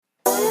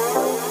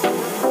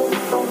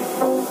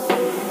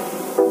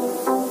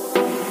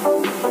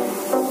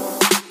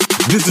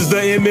This is the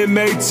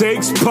MMA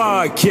Takes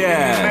Podcast.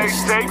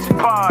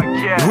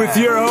 With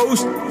your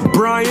host,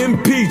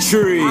 Brian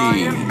Petrie.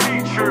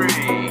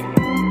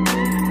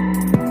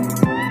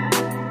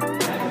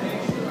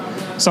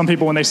 Some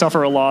people, when they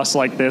suffer a loss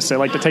like this, they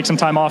like to take some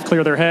time off,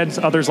 clear their heads.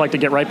 Others like to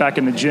get right back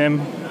in the gym.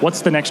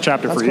 What's the next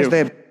chapter for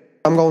you?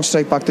 I'm going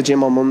straight back to the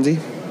gym on Monday.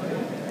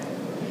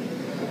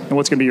 And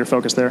what's going to be your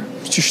focus there?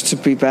 Just to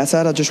be better.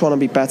 I just want to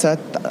be better.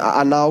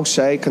 I now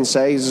can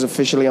say there's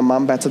officially a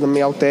man better than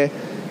me out there.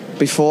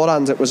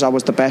 Beforehand, I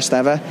was the best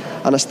ever,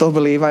 and I still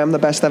believe I am the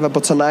best ever.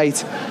 But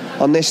tonight,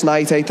 on this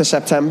night, 8th of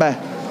September,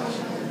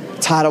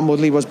 Tyron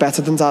Woodley was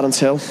better than Darren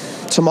Till.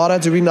 Tomorrow,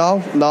 do we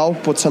know? No,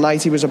 but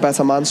tonight he was a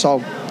better man. So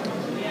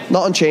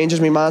nothing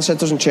changes. My mindset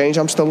doesn't change.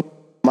 I'm still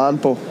a man,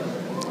 but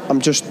I'm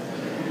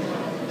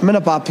in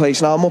a bad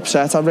place now. I'm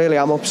upset. I really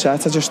am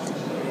upset. I just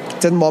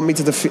didn't want me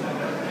to defeat.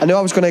 I knew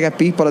I was going to get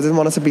beat, but I didn't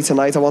want it to be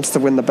tonight. I wanted to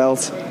win the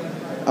belt.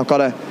 I've got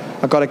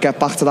to get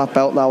back to that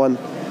belt now and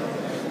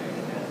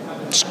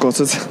just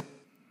gutted.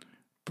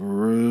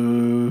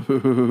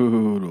 Brutal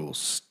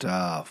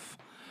stuff.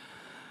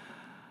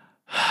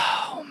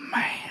 Oh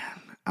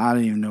man, I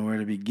don't even know where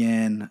to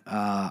begin.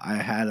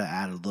 I had to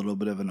add a little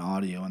bit of an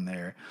audio in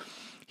there.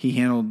 He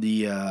handled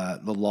the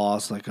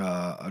loss like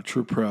a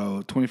true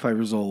pro, 25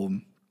 years old.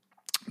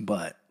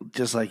 But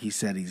just like he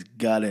said, he's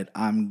gutted.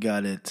 I'm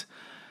gutted.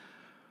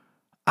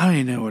 I don't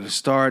even know where to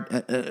start.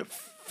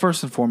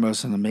 First and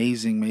foremost, an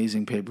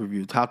amazing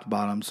pay-per-view. Top to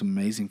bottom, some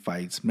amazing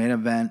fights. Main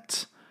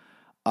event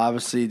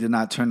obviously did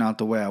not turn out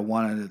the way I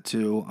wanted it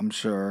to, I'm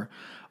sure.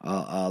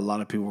 A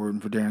lot of people were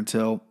rooting for Darren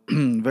Till.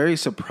 Very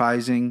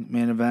surprising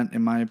main event,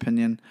 in my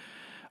opinion.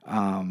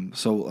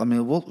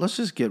 Let's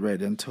just get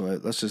right into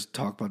it. Let's just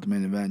talk about the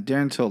main event.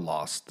 Darren Till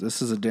lost.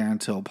 This is a Darren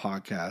Till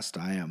podcast.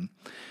 I am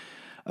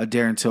a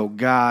Darren Till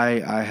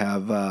guy. I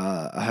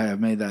have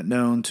made that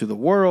known to the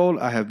world.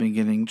 I have been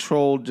getting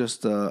trolled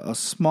just a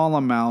small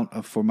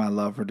amount for my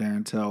love for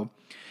Darren Till.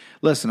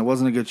 Listen, it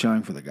wasn't a good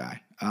showing for the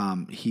guy.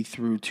 He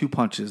threw 2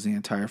 punches the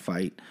entire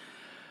fight.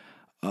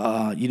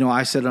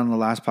 I said on the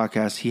last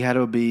podcast he had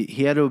to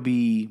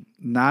be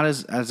not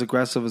as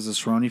aggressive as the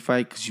Cerrone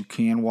fight, because you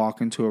can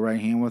walk into a right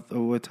hand with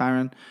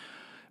Tyron,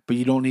 but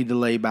you don't need to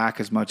lay back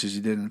as much as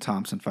you did in the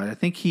Thompson fight. I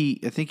think he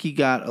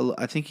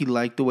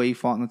liked the way he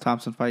fought in the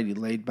Thompson fight. He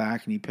laid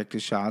back and he picked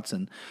his shots.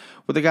 And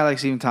with a guy like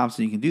Stephen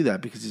Thompson, you can do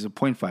that because he's a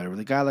point fighter. With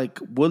a guy like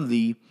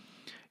Woodley,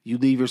 you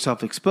leave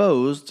yourself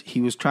exposed. He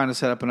was trying to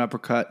set up an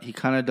uppercut. He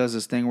kind of does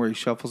this thing where he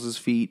shuffles his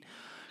feet,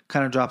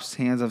 kind of drops his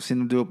hands. I've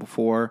seen him do it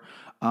before.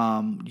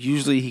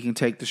 Usually he can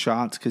take the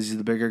shots because he's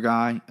the bigger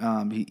guy.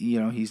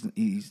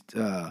 He's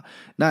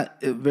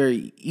not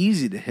very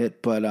easy to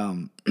hit, but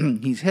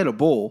he's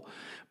hittable.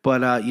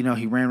 But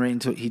he ran right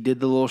into it. He did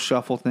the little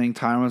shuffle thing.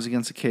 Tyron was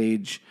against the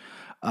cage.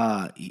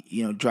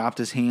 Dropped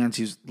his hands.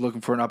 He was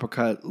looking for an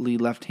uppercut,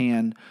 lead left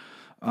hand.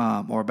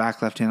 Or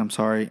back left hand, I'm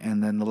sorry,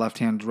 and then the left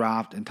hand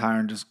dropped, and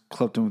Tyron just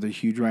clipped him with a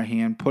huge right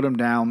hand, put him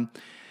down,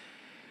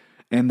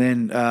 and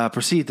then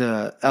proceeded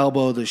to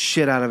elbow the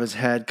shit out of his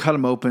head, cut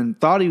him open,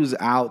 thought he was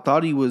out, the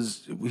ref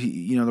was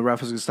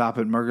going to stop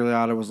it.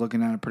 Murgulata was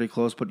looking at it pretty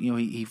close, but,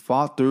 he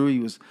fought through. He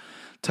was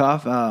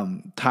tough.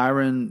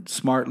 Tyron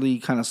smartly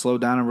kind of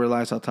slowed down and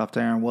realized how tough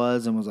Darren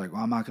was and was like,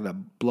 well, I'm not going to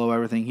blow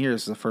everything here.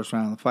 This is the first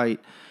round of the fight.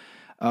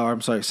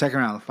 Second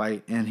round of the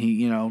fight. And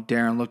he,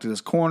 Darren looked at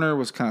his corner,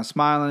 was kind of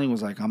smiling,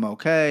 was like, I'm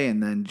okay.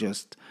 And then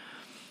just,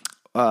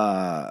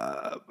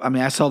 I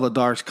saw the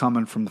darts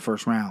coming from the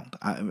first round.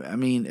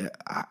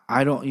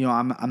 I don't,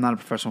 I'm not a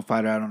professional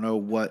fighter. I don't know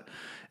what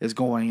is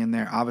going in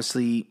there.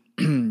 Obviously,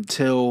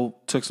 Till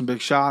took some big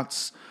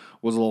shots,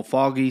 was a little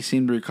foggy,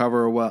 seemed to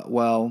recover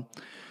well.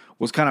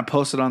 Was kind of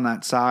posted on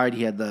that side.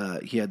 He had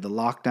the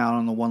lockdown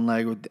on the one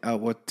leg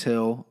with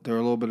Till. They were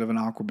a little bit of an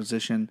awkward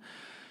position.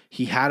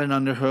 He had an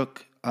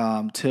underhook.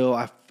 Till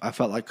I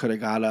felt like could have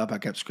got up. I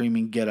kept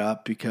screaming, get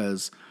up,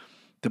 because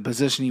the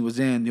position he was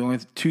in, the only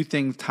 2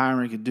 things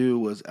Tyron could do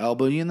was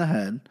elbow you in the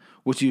head,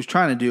 which he was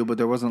trying to do, but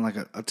there wasn't like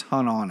a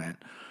ton on it.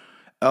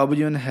 Elbow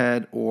you in the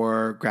head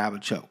or grab a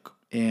choke.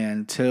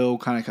 And Till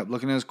kind of kept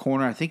looking at his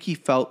corner. I think he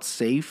felt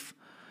safe.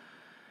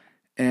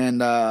 And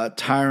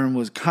Tyron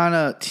was kind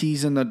of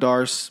teasing the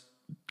darts,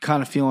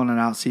 kind of feeling it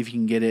out, see if he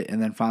can get it,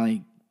 and then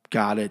finally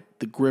got it.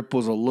 The grip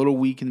was a little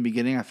weak in the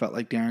beginning. I felt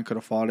like Darren could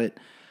have fought it.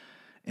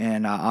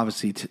 And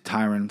obviously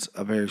Tyron's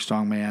a very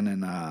strong man,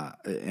 and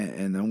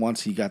then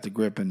once he got the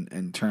grip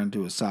and turned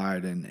to his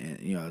side, and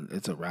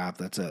it's a wrap.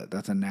 That's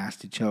a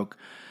nasty choke.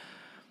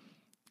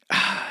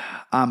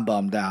 I'm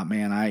bummed out,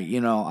 man. I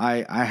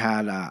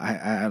had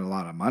a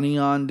lot of money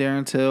on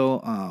Darren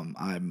Till.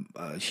 I'm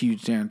a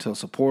huge Darren Till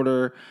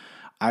supporter.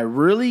 I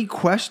really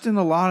question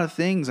a lot of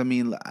things. I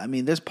mean,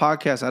 this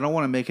podcast, I don't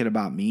want to make it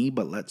about me,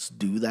 but let's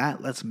do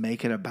that. Let's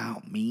make it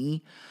about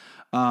me.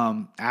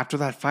 After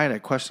that fight, I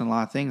questioned a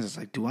lot of things. It's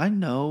like, do I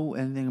know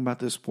anything about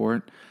this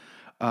sport?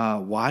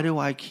 Why do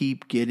I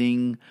keep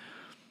getting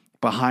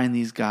behind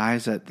these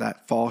guys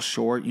that fall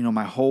short.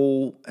 My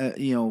whole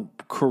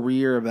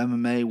career of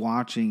MMA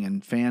watching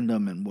and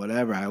fandom and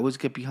whatever, I always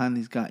get behind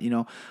these guys.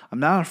 I'm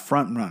not a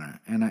front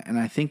runner, and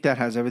I think that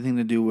has everything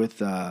to do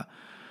with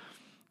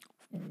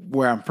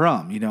where I'm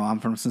from. I'm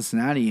from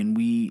Cincinnati, and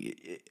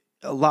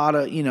a lot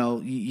of you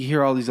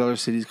hear all these other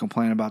cities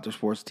complain about their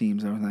sports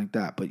teams and everything like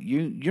that, but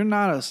you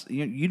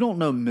don't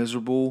know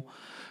miserable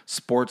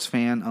sports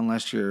fan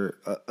unless you're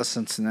a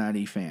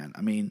Cincinnati fan.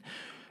 I mean,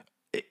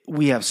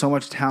 we have so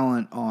much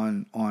talent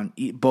on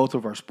both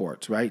of our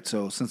sports, right?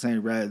 So Cincinnati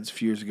Reds a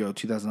few years ago,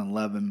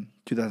 2011,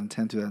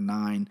 2010,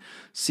 2009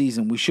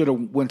 season, we should have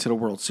went to the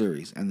World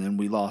Series, and then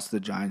we lost to the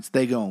Giants.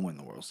 They go and win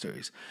the World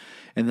Series.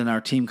 And then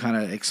our team kind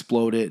of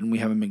exploded, and we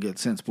haven't been good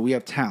since. But we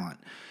have talent.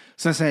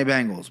 Cincinnati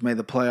Bengals made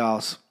the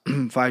playoffs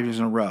 5 years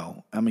in a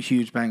row. I'm a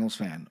huge Bengals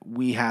fan.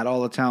 We had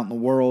all the talent in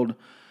the world.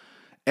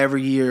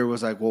 Every year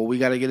was like, well, we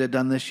got to get it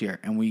done this year.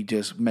 And we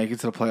just make it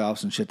to the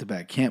playoffs and shit the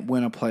bed. Can't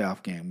win a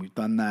playoff game. We've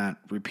done that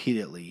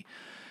repeatedly.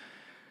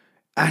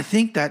 I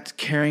think that's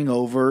carrying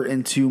over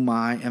into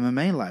my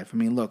MMA life. I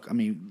mean, look,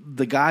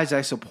 the guys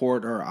I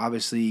support are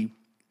obviously,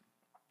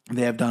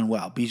 they have done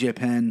well. BJ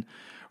Penn,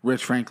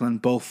 Rich Franklin,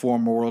 both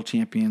former world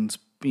champions,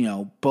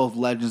 both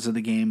legends of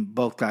the game,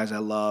 both guys I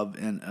love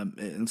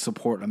and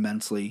support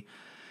immensely.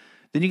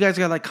 Then you guys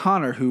got like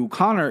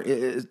Conor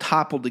is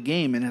toppled the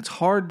game, and it's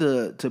hard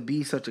to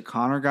be such a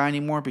Conor guy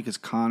anymore because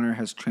Conor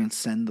has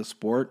transcended the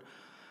sport.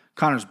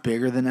 Conor's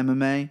bigger than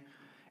MMA,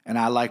 and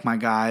I like my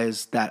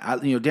guys that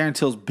Darren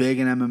Till's big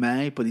in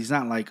MMA, but he's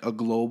not like a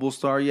global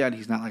star yet.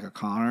 He's not like a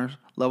Conor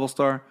level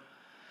star.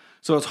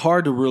 So it's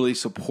hard to really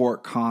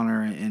support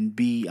Conor and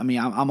be.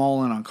 I'm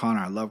all in on Conor.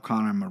 I love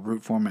Conor. I'm gonna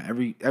root for him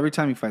every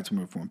time he fights. I'm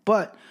root for him,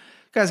 but.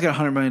 Guy's got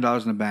 $100 million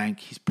in the bank.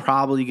 He's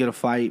probably going to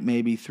fight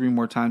maybe 3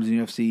 more times in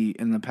the UFC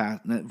in the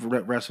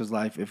rest of his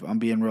life, if I'm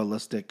being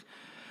realistic.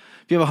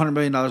 If you have $100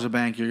 million in the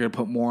bank, you're going to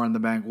put more in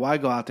the bank. Why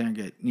go out there and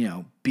get,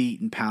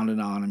 beat and pounded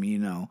on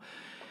him,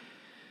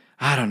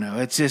 I don't know.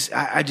 It's just,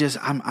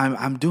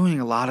 I'm doing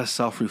a lot of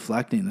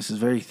self-reflecting. This is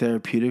very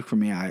therapeutic for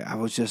me. I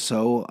was just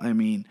so,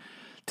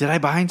 did I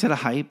buy into the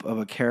hype of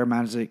a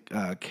charismatic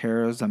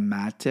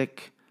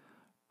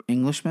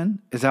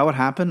Englishman? Is that what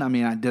happened?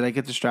 Did I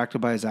get distracted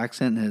by his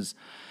accent and his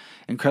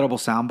incredible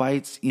sound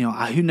bites?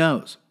 Who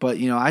knows? But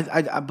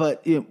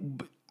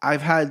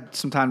I've had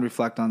some time to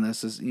reflect on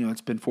this.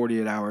 It's been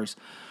 48 hours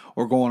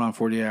or going on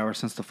 48 hours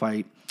since the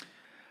fight.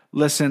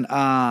 Listen,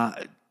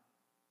 I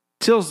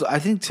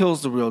think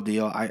Till's the real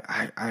deal.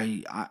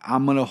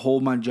 I'm gonna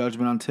hold my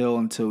judgment on Till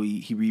until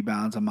he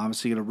rebounds. I'm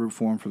obviously gonna root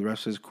for him for the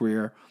rest of his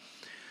career.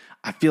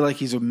 I feel like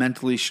he's a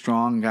mentally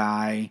strong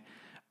guy.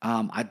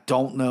 I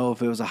don't know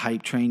if it was a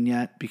hype train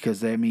yet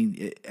because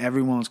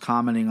everyone was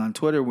commenting on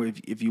Twitter. Where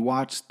if you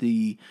watch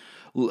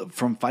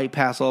from Fight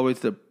Pass all the way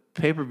to the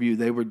pay-per-view,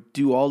 they would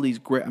do all these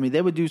great.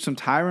 They would do some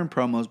Tyron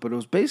promos, but it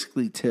was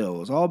basically Till. It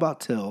was all about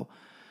Till.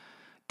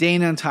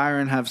 Dana and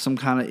Tyron have some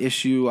kind of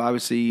issue.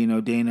 Obviously,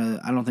 Dana.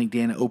 I don't think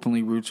Dana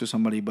openly roots for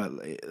somebody, but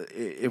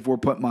if we're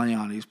putting money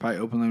on it, he's probably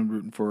openly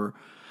rooting for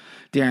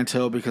Darren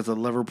Till because the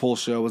Liverpool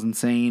show was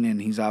insane,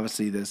 and he's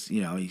obviously this,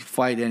 he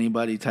fight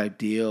anybody type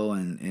deal,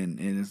 and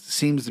it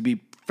seems to be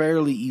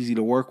fairly easy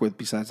to work with.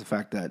 Besides the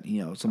fact that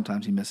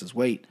sometimes he misses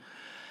weight,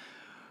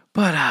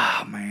 but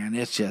man,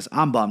 it's just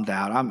I'm bummed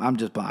out. I'm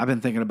just bummed. I've been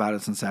thinking about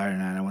it since Saturday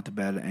night. I went to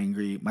bed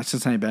angry. My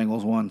Cincinnati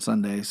Bengals won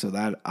Sunday, so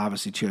that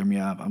obviously cheered me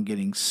up. I'm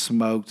getting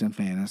smoked in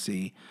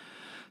fantasy.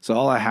 So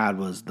all I had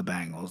was the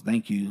Bengals.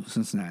 Thank you,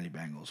 Cincinnati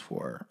Bengals,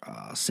 for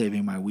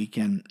saving my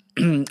weekend.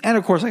 And,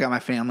 of course, I got my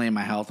family and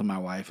my health and my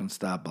wife and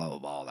stuff, blah, blah,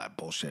 blah, all that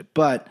bullshit.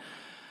 But,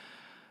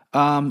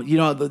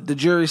 the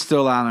jury's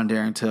still out on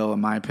Darren Till,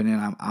 in my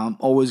opinion. I'm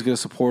always going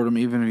to support him,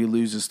 even if he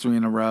loses 3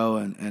 in a row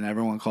and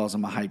everyone calls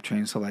him a hype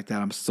train, stuff like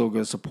that. I'm still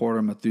going to support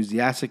him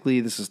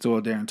enthusiastically. This is still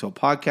a Darren Till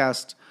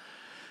podcast.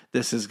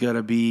 This is going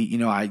to be,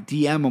 I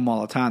DM him all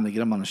the time to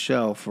get him on the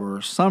show.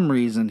 For some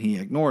reason, he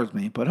ignores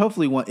me. But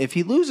hopefully, if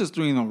he loses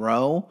 3 in a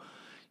row,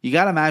 you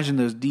got to imagine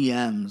those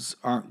DMs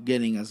aren't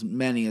getting as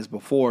many as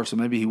before. So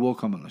maybe he will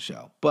come on the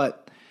show.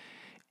 But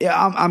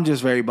yeah, I'm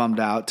just very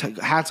bummed out.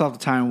 Hats off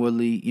to Tyron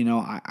Woodley.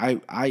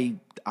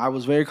 I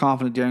was very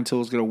confident Darren Till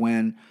was going to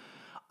win.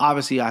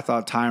 Obviously, I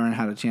thought Tyron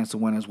had a chance to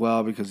win as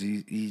well because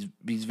he's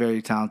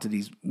very talented.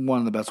 He's one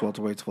of the best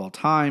welterweights of all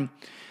time.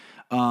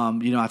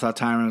 I thought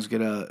Tyron was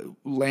going to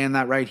land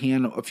that right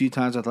hand a few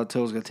times. I thought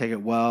Till was going to take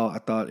it well. I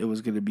thought it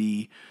was going to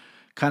be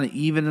kind of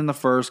even in the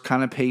first,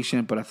 kind of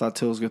patient, but I thought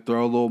Till was going to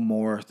throw a little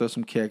more, throw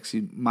some kicks.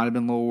 He might have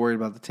been a little worried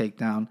about the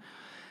takedown.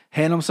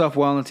 Handled himself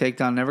well in the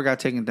takedown, never got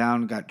taken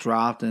down, got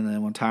dropped, and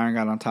then when Tyron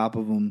got on top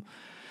of him,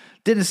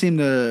 didn't seem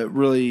to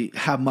really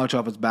have much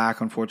off his back,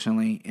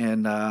 unfortunately.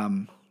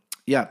 And,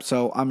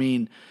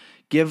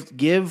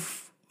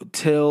 give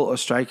Till a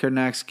striker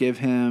next. Give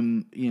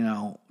him,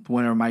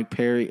 winner Mike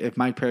Perry. If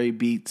Mike Perry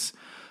beats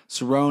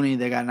Cerrone,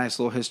 they got a nice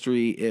little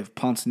history. If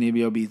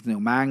Ponzinibbio beats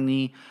Neil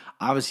Magny,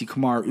 obviously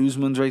Kamaru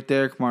Usman's right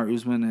there. I think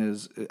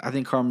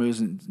Kamaru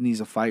Usman needs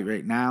a fight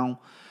right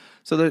now.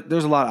 So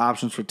there's a lot of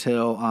options for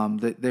Till.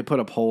 They put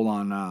a poll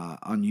on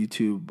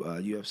YouTube.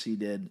 UFC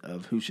did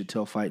of who should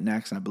Till fight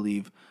next. And I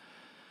believe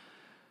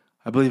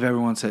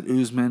everyone said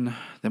Usman.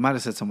 They might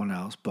have said someone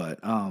else,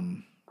 but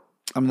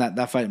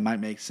that fight might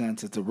make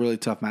sense. It's a really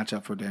tough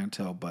matchup for Darren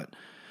Till, but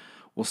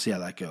we'll see how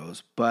that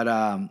goes. But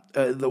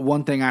the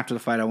one thing after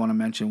the fight I want to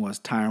mention was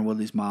Tyron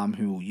Woodley's mom,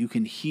 who you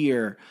can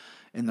hear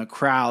in the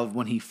crowd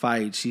when he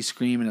fights. She's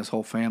screaming, his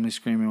whole family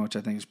screaming, which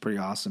I think is pretty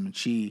awesome. And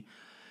she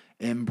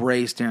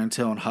embraced Darren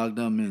Till and hugged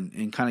him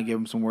and kind of gave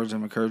him some words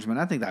of encouragement.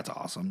 I think that's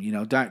awesome.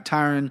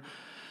 Tyron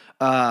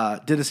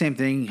did the same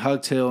thing. He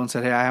hugged Till and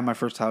said, "Hey, I had my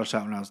first title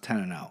shot when I was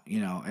 10-0.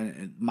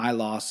 And my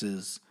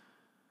losses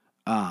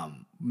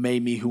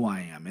made me who I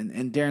am."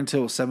 And Darren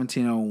Till was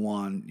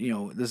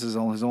 17-0-1. This is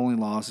his only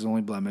loss, his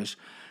only blemish.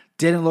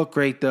 Didn't look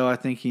great though. I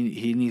think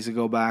he needs to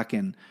go back,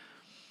 and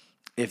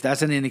if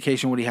that's an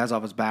indication what he has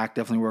off his back,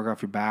 definitely work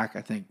off your back.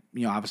 I think,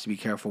 obviously be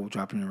careful with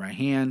dropping your right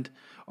hand.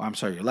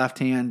 Your left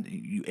hand.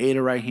 You ate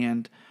a right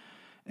hand.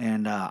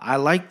 And I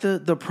like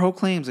the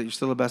proclaims that you're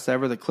still the best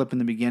ever. The clip in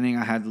the beginning,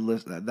 I had to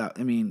list that.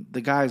 I mean,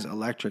 the guy's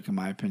electric in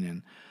my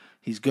opinion.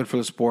 He's good for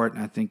the sport,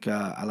 and I think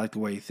I like the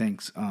way he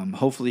thinks.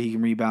 Hopefully he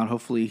can rebound.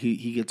 Hopefully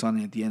he gets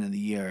on at the end of the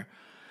year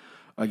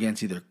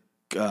against either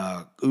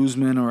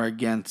Usman or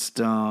against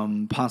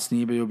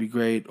Ponzinibbio would be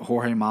great.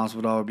 Jorge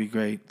Masvidal would be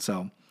great.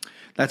 So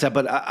that's it.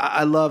 But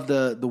I love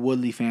the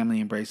Woodley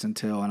family embracing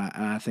Till, and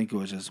I think it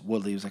was just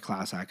Woodley was a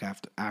class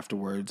act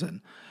afterwards,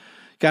 and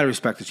got to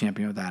respect the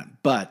champion with that.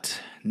 But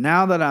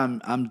now that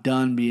I'm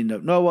done being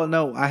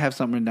I have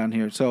something written down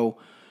here. So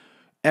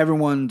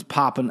everyone's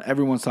talking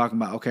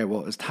about, okay,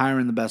 well, is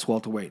Tyron the best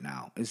welterweight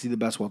now? Is he the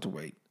best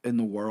welterweight in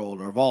the world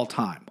or of all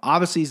time?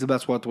 Obviously, he's the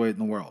best welterweight in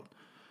the world.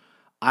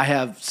 I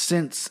have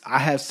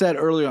said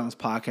earlier on this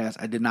podcast,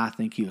 I did not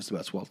think he was the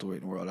best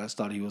welterweight in the world. I just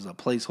thought he was a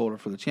placeholder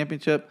for the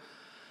championship.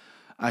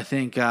 I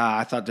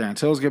thought Darren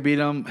Till was going to beat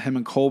him. Him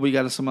and Colby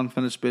got some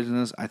unfinished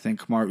business. I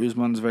think Kamaru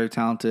Usman is very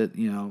talented.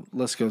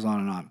 List goes on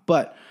and on.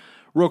 But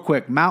real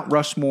quick, Mount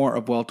Rushmore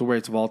of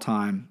welterweights of all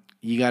time.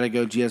 You got to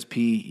go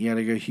GSP. You got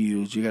to go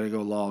Hughes. You got to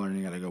go Lawler, and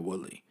you got to go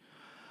Woodley.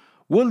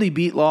 Woodley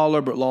beat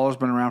Lawler, but Lawler's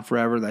been around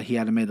forever. That he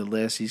had to make the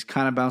list. He's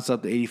kind of bounced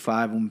up to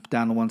 85 and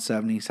down to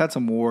 170. He's had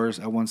some wars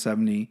at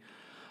 170.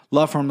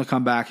 Love for him to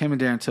come back. Him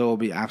and Darren Till will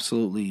be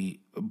absolutely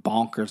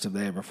bonkers if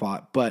they ever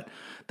fought. But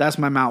that's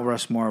my Mount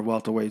Rushmore of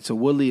welterweight. So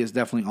Woodley is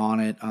definitely on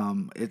it.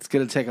 It's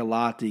going to take a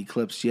lot to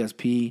eclipse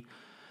GSP.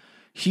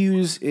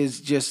 Hughes he's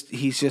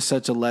just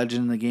such a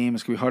legend in the game.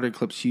 It's going to be hard to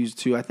eclipse Hughes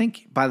too. I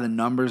think by the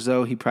numbers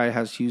though, he probably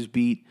has Hughes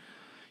beat.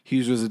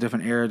 Hughes was a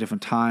different era,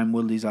 different time.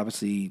 Woodley's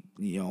obviously,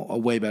 a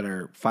way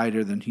better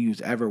fighter than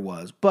Hughes ever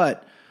was.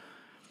 But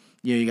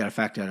you got to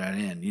factor that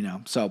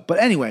in, So, but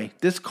anyway,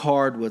 this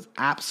card was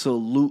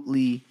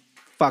absolutely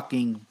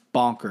fucking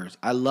bonkers.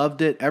 I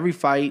loved it. Every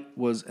fight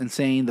was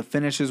insane. The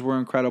finishes were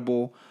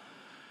incredible.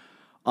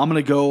 I'm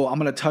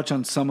gonna touch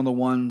on some of the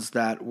ones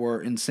that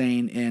were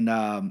insane, and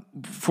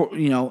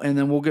and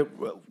then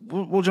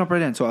we'll jump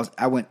right in. So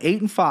I went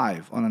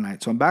 8-5 on the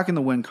night. So I'm back in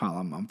the win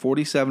column. I'm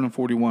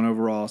 47-41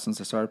 overall since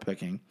I started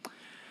picking.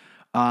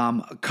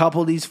 A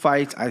couple of these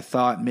fights, I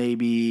thought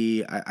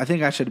I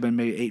think I should have been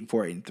maybe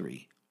 8-4,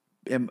 8-3,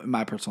 in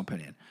my personal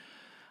opinion.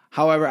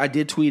 However, I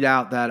did tweet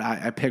out that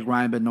I picked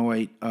Ryan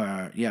Benoit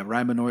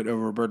over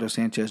Roberto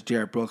Sanchez.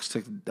 Jarrett Brooks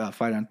took the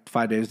fight on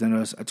 5 days'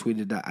 notice. I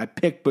tweeted that I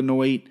picked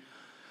Benoit,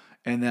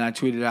 and then I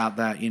tweeted out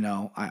that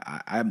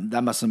I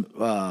that must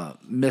have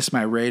missed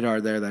my radar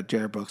there that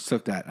Jarrett Brooks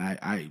took that, and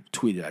I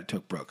tweeted I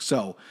took Brooks.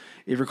 So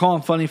if you're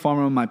calling funny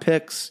farming my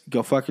picks,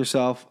 go fuck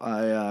yourself.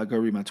 Go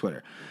read my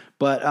Twitter.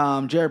 But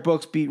Jarrett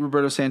Brooks beat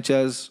Roberto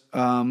Sanchez.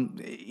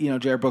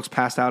 Jarrett Brooks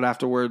passed out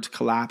afterwards,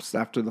 collapsed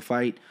after the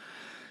fight.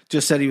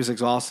 Just said he was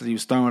exhausted. He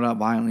was throwing up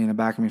violently in the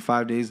back of me.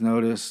 5 days'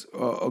 notice,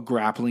 a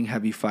grappling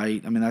heavy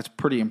fight. I mean, that's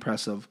pretty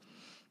impressive.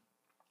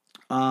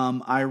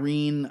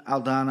 Irene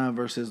Aldana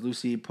versus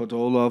Lucy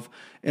Podolov.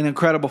 An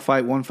incredible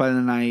fight. One fight of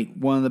the night.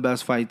 One of the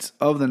best fights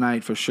of the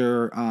night for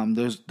sure.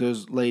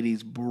 Those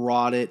ladies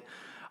brought it.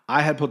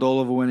 I had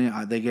Podolova winning.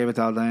 They gave it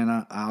to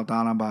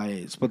Aldana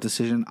by split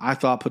decision. I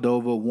thought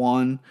Podolova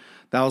won.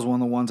 That was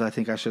one of the ones I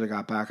think I should have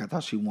got back. I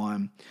thought she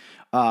won.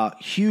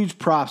 Huge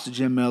props to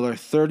Jim Miller,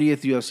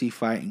 30th UFC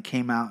fight, and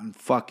came out and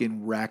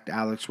fucking wrecked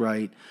Alex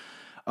White.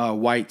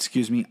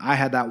 I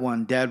had that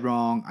one dead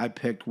wrong. I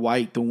picked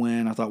White to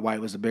win. I thought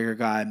White was the bigger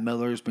guy.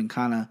 Miller's been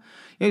kind of,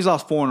 he's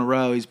lost 4 in a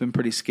row. He's been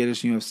pretty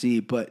skittish in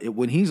UFC, but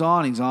when he's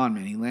on,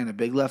 man. He landed a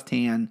big left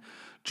hand,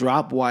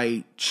 dropped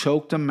White,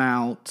 choked him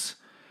out,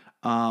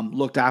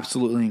 looked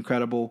absolutely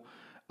incredible.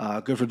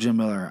 Good for Jim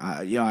Miller.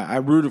 I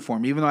rooted for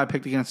him, even though I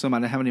picked against him. I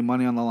didn't have any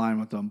money on the line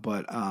with him,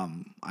 but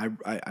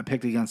I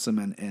picked against him,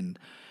 and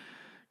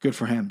good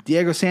for him.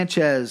 Diego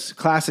Sanchez,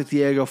 classic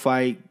Diego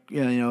fight.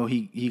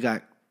 He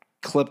got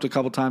clipped a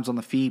couple times on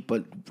the feet,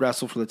 but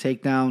wrestled for the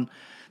takedown.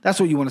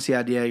 That's what you want to see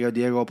out of Diego.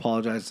 Diego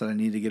apologized, said I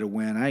need to get a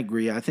win. I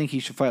agree. I think he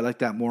should fight like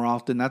that more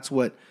often. That's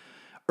what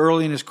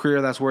early in his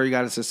career, that's where he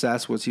got his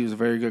success. Was he was a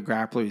very good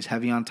grappler. He's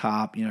heavy on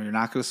top. You're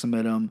not going to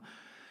submit him.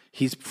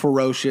 He's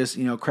ferocious.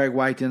 Craig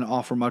White didn't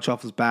offer much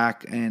off his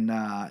back, and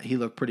he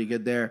looked pretty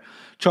good there.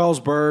 Charles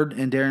Byrd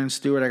and Darian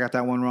Stewart, I got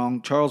that one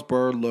wrong. Charles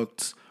Byrd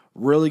looked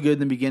really good in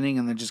the beginning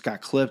and then just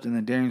got clipped, and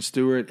then Darian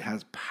Stewart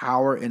has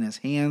power in his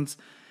hands.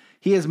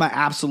 He is my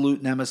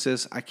absolute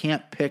nemesis. I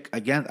can't pick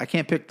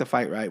the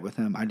fight right with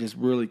him. I just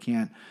really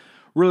can't.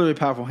 Really, really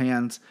powerful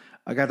hands.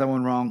 I got that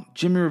one wrong.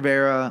 Jimmy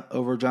Rivera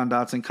over John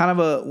Dodson. Kind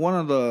of one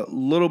of the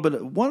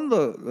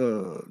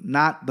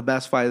not the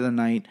best fight of the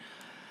night.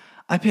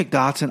 I picked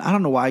Dodson. I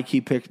don't know why I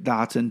keep picking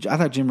Dodson. I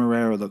thought Jimmy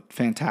Rivera looked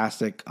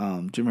fantastic.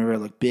 Jimmy Rivera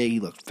looked big. He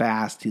looked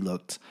fast. He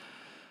looked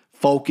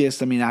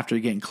focused. After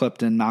getting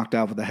clipped and knocked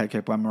out with a head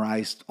kick by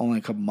Moraes only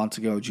a couple months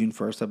ago, June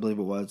 1st, I believe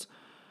it was.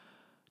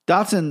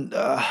 Dodson,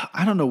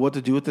 I don't know what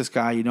to do with this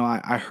guy.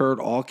 I heard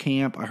all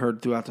camp. I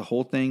heard throughout the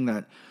whole thing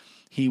that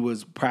he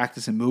was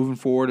practicing moving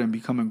forward and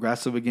becoming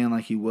aggressive again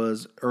like he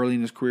was early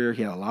in his career.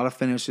 He had a lot of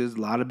finishes, a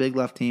lot of big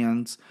left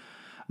hands.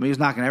 He was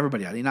knocking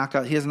everybody out.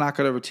 He has a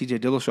knockout over TJ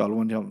Dillashaw to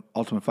win the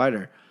Ultimate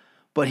Fighter.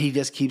 But he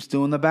just keeps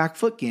doing the back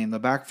foot game.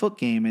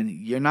 And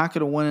you're not going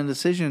to win a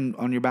decision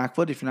on your back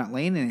foot if you're not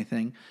laying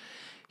anything.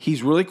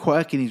 He's really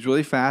quick and he's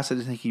really fast. I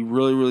just think he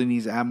really, really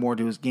needs to add more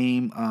to his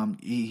game.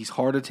 He's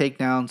hard to take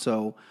down,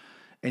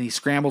 and he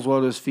scrambles well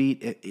to his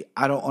feet.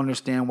 I don't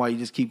understand why you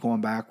just keep going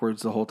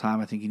backwards the whole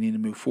time. I think you need to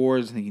move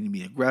forwards. I think you need to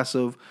be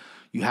aggressive.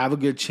 You have a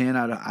good chin.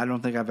 I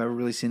don't think I've ever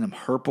really seen him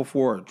hurt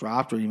before or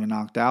dropped or even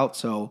knocked out.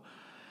 So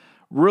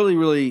really,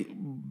 really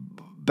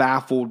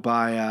baffled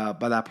by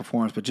that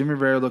performance. But Jimmy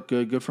Rivera looked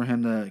good. Good for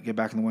him to get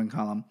back in the win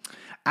column.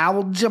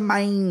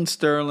 Aljamain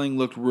Sterling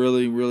looked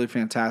really, really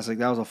fantastic.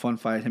 That was a fun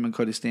fight. Him and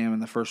Cody Stamann in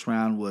the first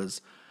round was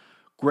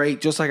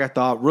great, just like I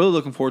thought. Really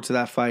looking forward to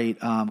that fight.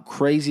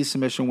 Crazy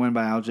submission win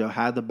by Aljo.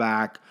 Had the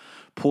back,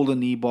 pulled a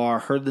knee bar,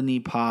 heard the knee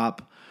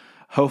pop.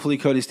 Hopefully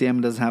Cody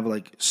Stamann doesn't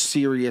have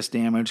serious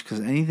damage, because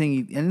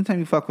anytime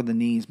you fuck with the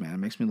knees, man, it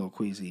makes me a little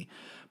queasy.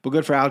 But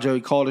good for Aljo. He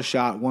called a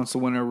shot, wants the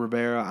winner,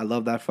 Rivera. I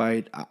love that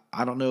fight.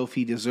 I don't know if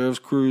he deserves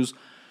Cruz.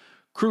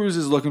 Cruz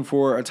is looking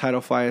for a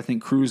title fight. I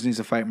think Cruz needs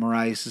to fight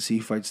Moraes to see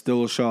who fights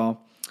Dillashaw.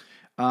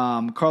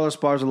 Carlos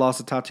Esparza lost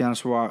to Tatiana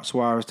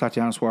Suarez.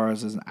 Tatiana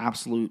Suarez is an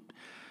absolute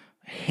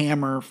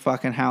hammer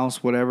fucking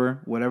house,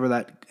 whatever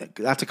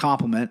that's a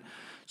compliment.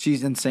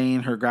 She's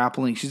insane. Her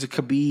grappling, she's a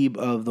Khabib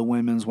of the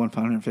women's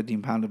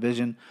 115-pound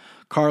division.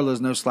 Carla's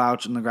no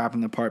slouch in the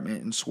grappling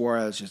department, and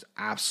Suarez just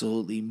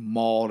absolutely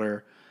mauled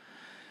her.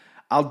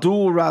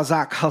 Abdul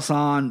Razak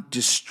Hassan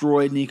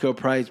destroyed Nico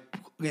Price.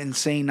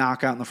 Insane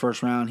knockout in the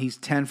first round. He's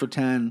 10 for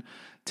 10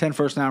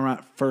 first round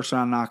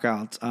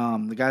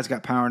knockouts. The guy's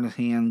got power in his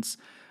hands.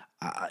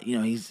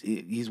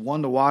 He's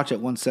one to watch at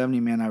 170,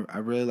 man. I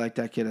really like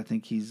that kid. I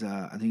think he's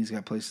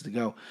got places to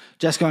go.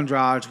 Jessica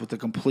Andrade with the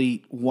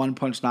complete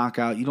one-punch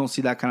knockout. You don't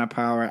see that kind of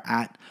power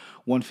at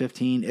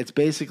 115. It's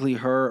basically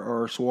her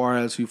or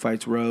Suarez who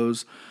fights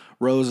Rose.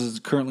 Rose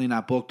is currently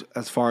not booked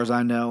as far as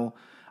I know.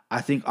 I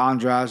think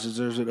Andrade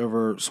deserves it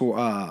over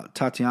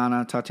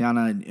Tatiana.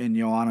 Tatiana and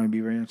Joanna would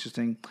be very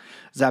interesting.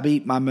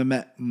 Zabit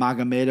Magomedov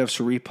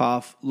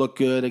Sharipov looked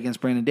good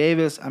against Brandon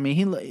Davis.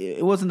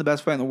 It wasn't the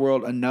best fight in the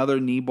world. Another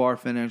knee bar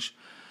finish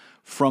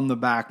from the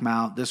back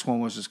mount. This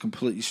one was just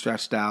completely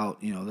stretched out.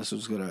 He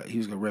was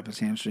gonna rip his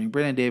hamstring.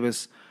 Brandon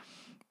Davis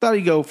thought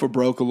he'd go for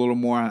broke a little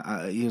more.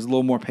 He was a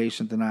little more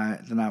patient than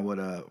I would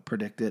have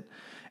predicted.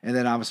 And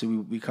then obviously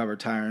we covered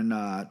Tyron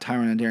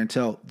and Darren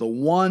Till. The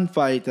one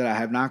fight that I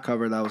have not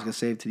covered that I was going to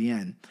save to the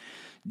end,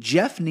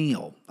 Jeff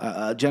Neal,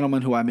 a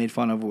gentleman who I made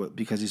fun of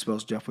because he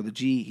spells Jeff with a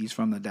G. He's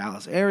from the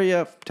Dallas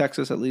area,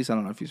 Texas at least. I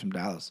don't know if he's from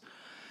Dallas.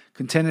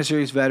 Contender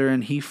Series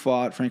veteran. He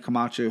fought Frank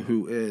Camacho,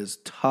 who is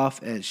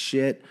tough as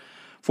shit.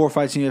 4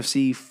 fights in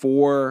UFC,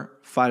 4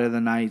 fight of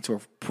the nights or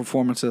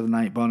performance of the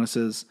night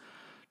bonuses.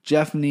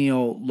 Jeff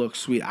Neal looks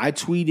sweet. I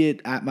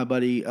tweeted at my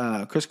buddy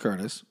Chris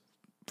Curtis,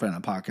 friend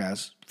of the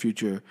podcast,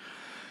 future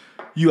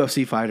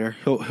UFC fighter.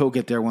 He'll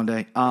get there one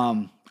day.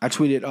 I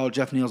tweeted,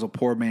 Jeff Neal's a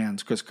poor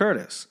man's Chris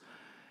Curtis.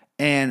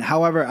 And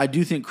however, I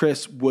do think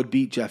Chris would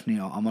beat Jeff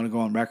Neal. I'm going to go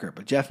on record.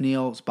 But Jeff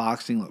Neal's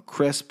boxing looked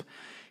crisp.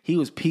 He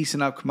was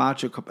piecing up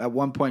Camacho. At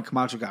one point,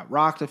 Camacho got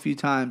rocked a few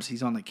times.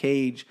 He's on the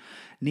cage.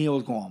 Neal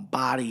was going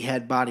body,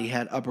 head,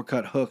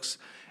 uppercut, hooks,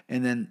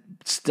 and then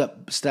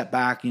step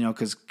back,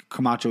 because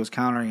Camacho was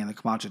countering, and then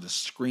Camacho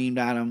just screamed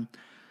at him.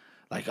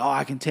 Like,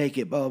 I can take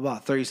it, blah, blah, blah.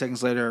 30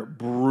 seconds later,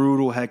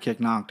 brutal head kick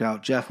knocked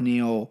out. Jeff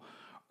Neal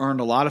earned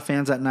a lot of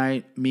fans that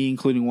night, me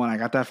including one. I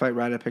got that fight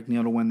right. I picked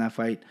Neal to win that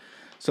fight.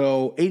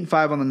 So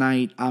 8-5 on the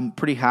night. I'm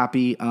pretty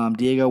happy.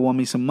 Diego won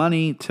me some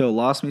money. Till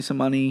lost me some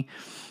money.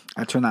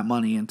 I turned that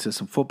money into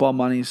some football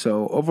money.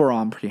 So overall,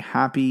 I'm pretty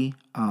happy.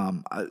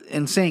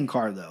 Insane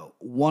card, though.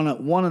 One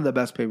of the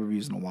best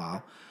pay-per-views in a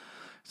while.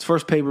 It's the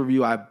first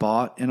pay-per-view I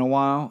bought in a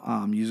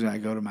while. Usually I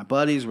go to my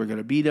buddies, we go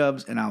to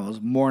B-Dubs, and I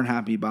was more than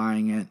happy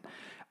buying it.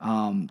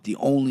 The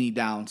only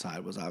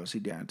downside was obviously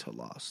Darren Till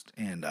lost.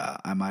 And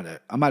I might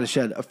have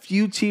shed a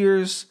few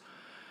tears,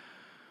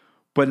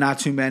 but not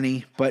too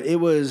many. But it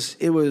was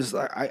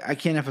I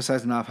can't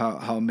emphasize enough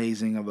how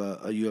amazing of a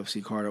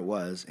UFC card it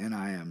was.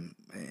 And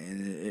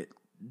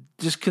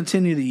just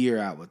continue the year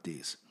out with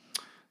these.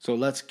 So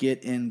let's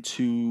get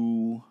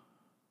into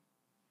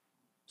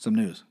some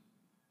news.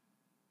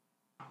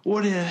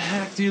 What the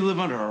heck? Do you live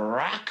under a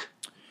rock?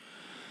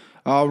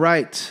 All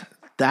right.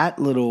 That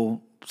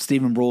little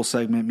Stephen Brule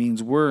segment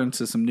means we're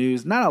into some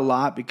news. Not a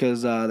lot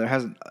because there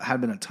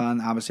had been a ton.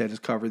 Obviously, I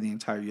just covered the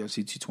entire UFC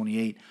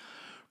 228.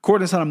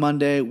 Recording this on a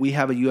Monday. We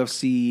have a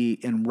UFC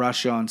in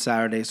Russia on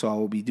Saturday, so I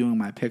will be doing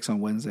my picks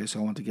on Wednesday, so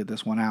I want to get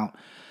this one out.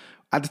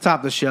 At the top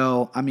of the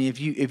show, I mean, if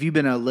you've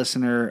been a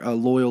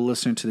loyal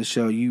listener to the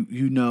show,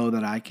 you know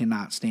that I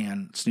cannot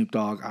stand Snoop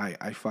Dogg.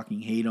 I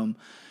fucking hate him.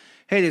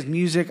 Hate his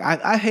music.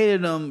 I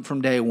hated him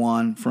from day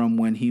one, from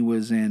when he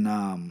was in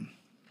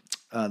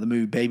the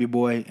movie Baby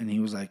Boy, and he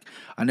was like,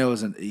 I know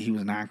he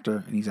was an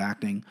actor and he's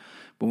acting,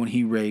 but when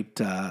he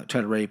tried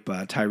to rape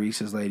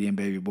Tyrese's lady in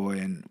Baby Boy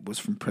and was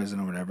from prison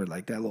or whatever,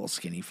 like that little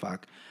skinny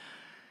fuck.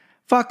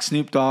 Fuck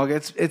Snoop Dogg.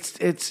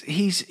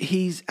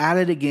 He's at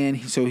it again.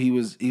 So he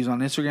was on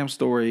Instagram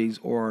stories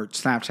or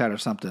Snapchat or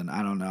something.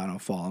 I don't know. I don't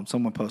follow him.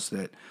 Someone posted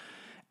it,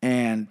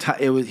 and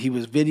he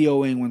was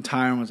videoing when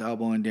Tyron was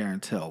elbowing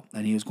Darren Till,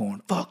 and he was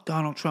going, "Fuck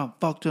Donald Trump.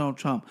 Fuck Donald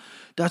Trump.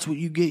 That's what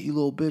you get, you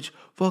little bitch.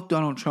 Fuck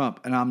Donald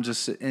Trump." And I'm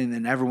just, and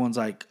then everyone's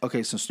like,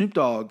 okay, so Snoop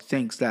Dogg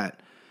thinks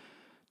that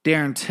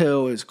Darren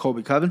Till is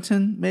Colby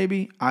Covington.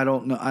 Maybe, I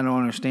don't know. I don't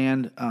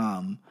understand.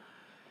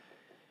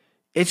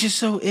 It's just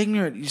so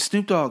ignorant.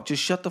 Snoop Dogg,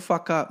 just shut the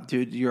fuck up,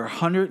 dude. You're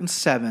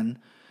 107.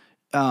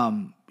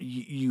 I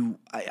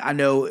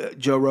know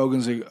Joe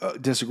Rogan's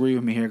disagree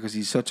with me here because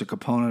he's such a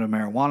component of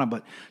marijuana,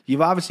 but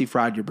you've obviously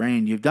fried your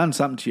brain. You've done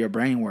something to your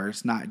brain where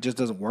it just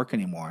doesn't work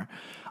anymore.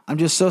 I'm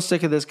just so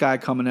sick of this guy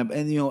coming up,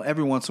 and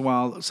every once in a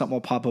while something will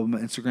pop up on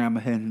Instagram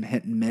of him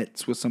hitting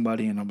mitts with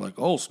somebody, and I'm like,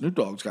 oh, Snoop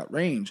Dogg's got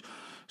range.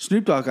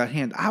 Snoop Dogg got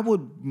hand. I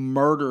would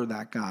murder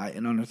that guy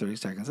in under 30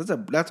 seconds.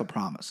 That's a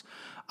promise.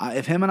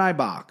 If him and I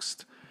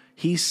boxed,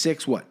 he's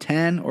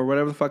 6'10" or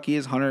whatever the fuck he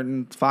is,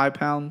 105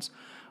 pounds.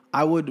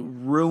 I would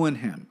ruin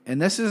him.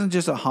 And this isn't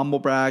just a humble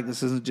brag.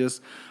 This isn't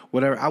just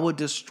whatever. I would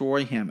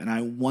destroy him, and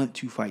I want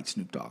to fight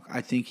Snoop Dogg.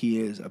 I think he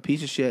is a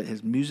piece of shit.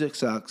 His music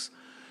sucks.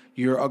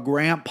 You're a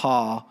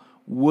grandpa.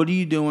 What are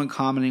you doing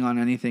commenting on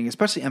anything,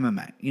 especially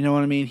MMA? You know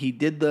what I mean? He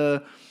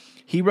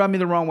rubbed me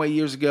the wrong way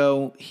years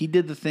ago. He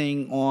did the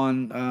thing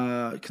on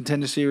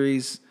Contender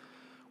Series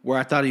where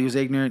I thought he was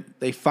ignorant.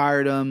 They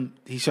fired him.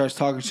 He starts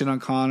talking shit on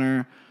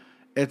Conor.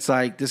 It's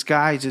like this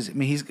guy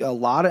he's a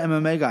lot of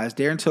MMA guys.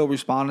 Darren Till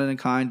responded in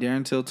kind.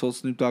 Darren Till told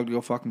Snoop Dogg to go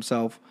fuck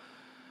himself.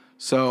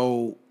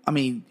 So, I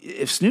mean,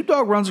 if Snoop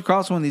Dogg runs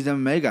across one of these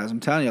MMA guys,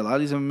 I'm telling you, a lot of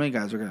these MMA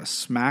guys are going to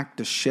smack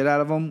the shit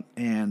out of him,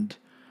 and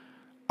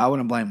I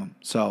wouldn't blame him.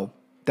 So,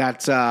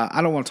 that's,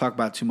 I don't want to talk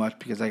about it too much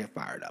because I get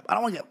fired up. I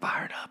don't want to get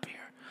fired up here.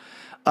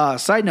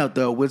 Side note,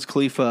 though, Wiz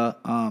Khalifa,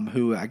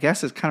 who I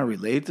guess is kind of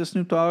related to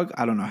Snoop Dogg.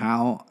 I don't know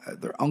how.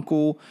 Their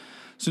uncle,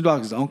 Snoop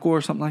Dogg's uncle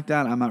or something like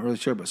that. I'm not really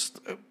sure,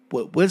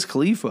 but Wiz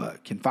Khalifa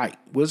can fight.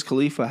 Wiz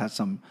Khalifa has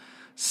some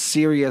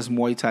serious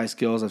Muay Thai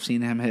skills. I've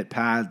seen him hit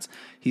pads.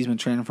 He's been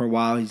training for a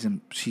while. He's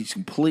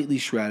completely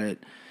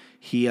shredded.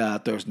 He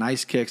throws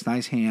nice kicks,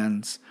 nice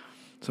hands.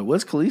 So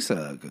Wiz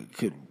Khalifa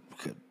could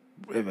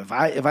if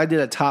I did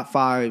a top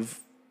 5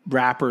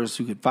 rappers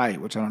who could fight,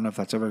 which I don't know if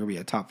that's ever going to be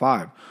a top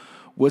 5,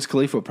 Wiz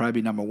Khalifa would probably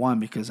be number 1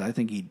 because I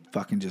think he'd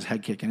fucking just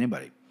head kick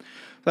anybody. So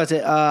that's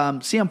it.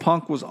 CM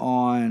Punk was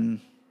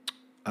on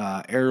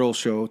Ariel's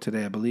show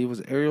today, I believe. Was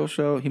it Ariel's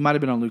show? He might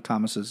have been on Luke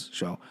Thomas's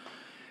show.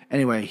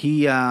 Anyway,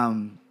 he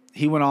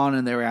went on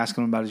and they were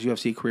asking him about his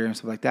UFC career and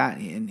stuff like that,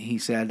 and he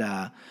said,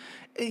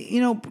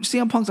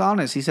 CM Punk's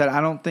honest. He said,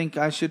 I don't think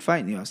I should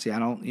fight in the UFC. I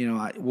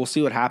don't, we'll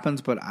see what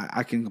happens, but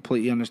I can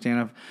completely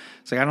understand.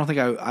 It's like I don't think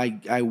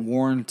I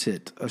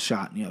warranted a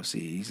shot in the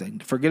UFC. He's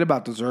like, forget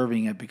about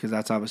deserving it because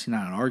that's obviously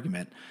not an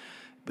argument.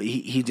 But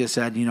he just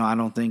said, I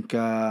don't think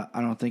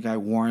I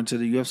warranted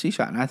a UFC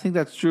shot, and I think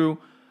that's true.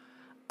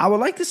 I would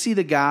like to see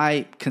the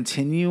guy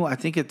continue. I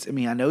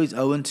know he's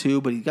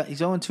 0-2, but he's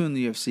 0-2 in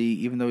the UFC,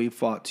 even though he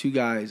fought 2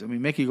 guys. I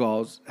mean, Mickey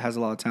Gall has a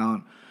lot of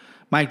talent.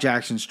 Mike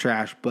Jackson's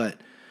trash, but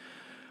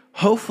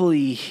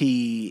hopefully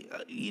he,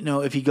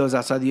 if he goes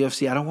outside the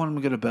UFC, I don't want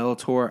him to go to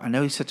Bellator. I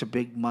know he's such a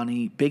big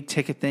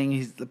ticket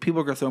thing.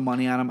 People are going to throw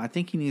money at him. I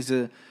think he needs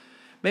to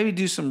maybe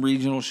do some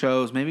regional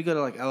shows, maybe go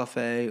to like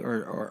LFA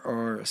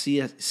or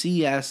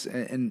CES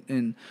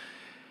and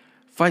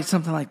fight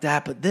something like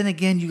that. But then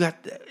again, you got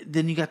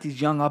these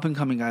young up and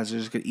coming guys that are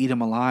just gonna eat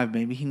him alive.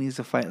 Maybe he needs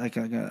to fight like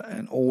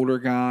an older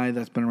guy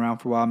that's been around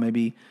for a while.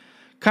 Maybe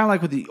kind of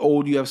like with the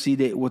old UFC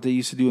day, what they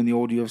used to do in the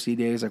old UFC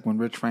days, like when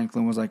Rich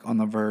Franklin was like on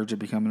the verge of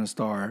becoming a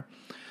star.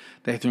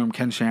 They threw him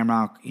Ken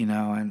Shamrock,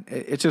 and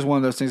it's just one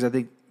of those things. I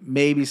think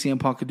maybe CM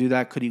Punk could do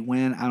that. Could he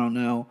win? I don't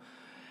know.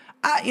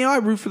 I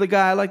root for the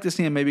guy. I like to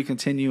see him maybe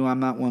continue. I'm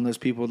not one of those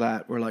people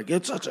that were like,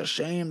 it's such a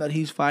shame that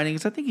he's fighting.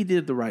 Because I think he did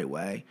it the right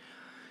way.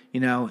 He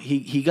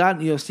got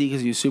in the UFC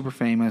because he was super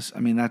famous. I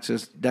mean, that's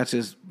just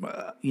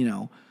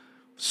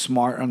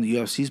smart on the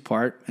UFC's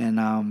part,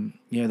 and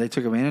they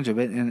took advantage of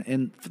it.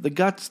 And the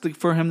guts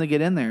for him to get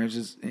in there is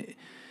just,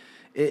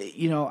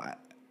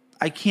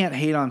 I can't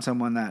hate on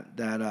someone that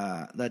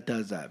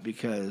does that,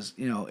 because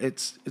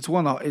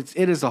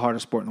it is the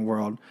hardest sport in the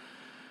world,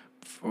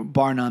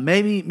 bar none.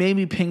 Maybe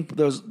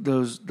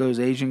those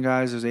Asian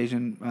guys, those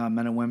Asian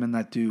men and women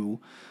that do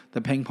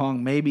the ping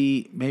pong,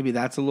 maybe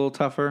that's a little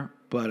tougher,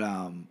 but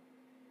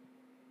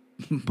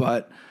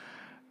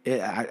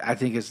I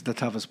think it's the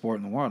toughest sport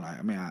in the world. I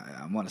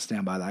want to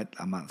stand by that.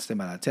 I'm going to stand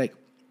by that take.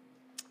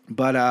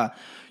 But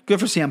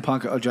good for CM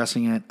Punk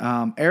addressing it.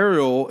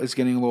 Ariel is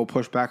getting a little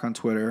pushback on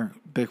Twitter.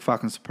 Big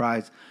fucking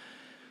surprise.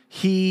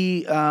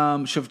 He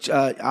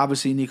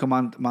obviously Nico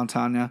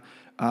Montana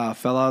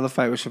fell out of the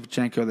fight with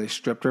Shevchenko. They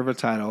stripped her of a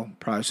title.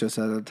 Probably should have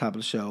said it at the top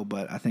of the show,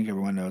 but I think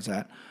everyone knows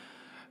that.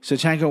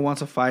 Shevchenko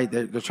wants a fight.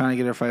 They're trying to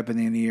get her fight by the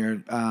end of the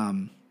year.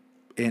 And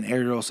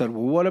Ariel said,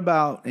 well, what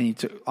about, and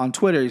on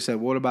Twitter he said,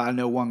 what about, I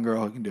know one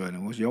girl who can do it,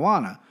 and it was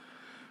Joanna.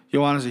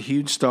 Joanna's a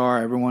huge star.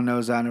 Everyone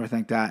knows that and everything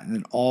like that. And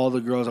then all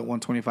the girls at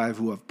 125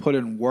 who have put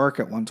in work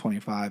at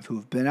 125, who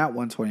have been at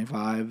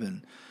 125,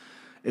 and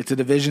it's a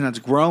division that's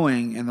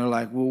growing, and they're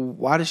like, well,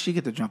 why does she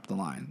get to jump the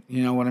line?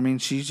 You know what I mean?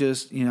 She's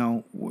just,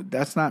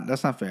 that's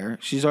not fair.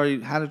 She's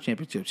already had a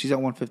championship. She's at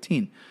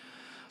 115.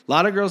 A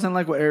lot of girls didn't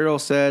like what Ariel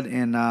said,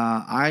 and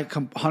I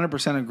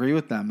 100% agree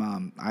with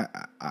them.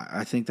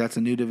 I think that's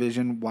a new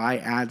division. Why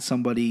add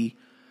somebody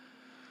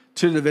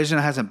to the division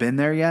that hasn't been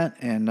there yet?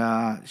 And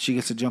she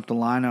gets to jump the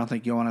line. I don't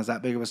think Joanna's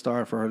that big of a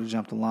star for her to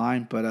jump the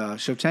line. But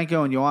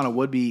Shevchenko and Joanna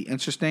would be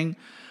interesting.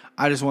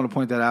 I just want to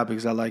point that out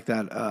because I like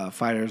that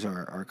fighters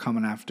are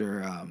coming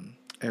after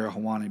Ariel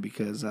Helwani,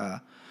 because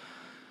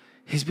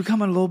he's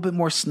becoming a little bit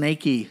more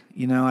snaky.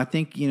 I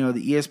think, the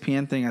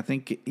ESPN thing, I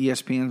think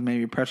ESPN's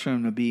maybe pressuring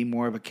him to be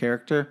more of a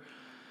character.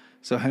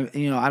 So,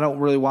 I don't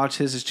really watch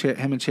him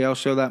and Chael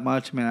show that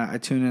much. I mean, I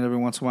tune in every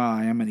once in a while.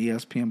 I am an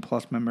ESPN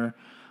Plus member,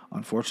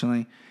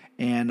 unfortunately.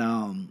 And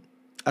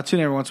I tune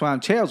in every once in a while.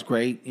 And Chael's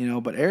great,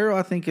 but Ariel,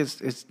 I think,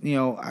 is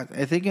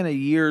I think in a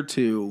year or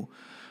two,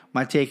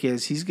 my take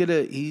is he's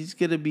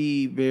gonna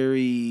be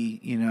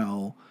very,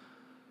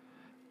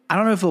 I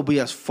don't know if he'll be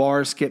as far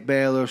as Skip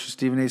Bayless or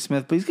Stephen A.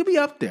 Smith, but he's gonna be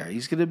up there.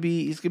 He's gonna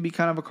be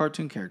kind of a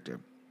cartoon character.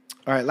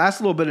 All right,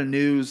 last little bit of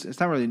news. It's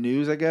not really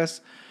news, I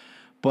guess,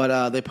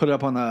 but they put it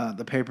up on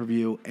the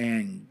pay-per-view,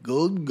 and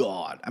good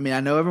God. I mean, I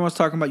know everyone's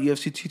talking about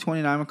UFC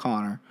 229 with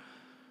Conor.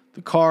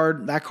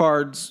 That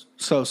card's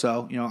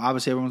so-so.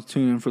 Obviously everyone's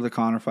tuning in for the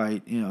Conor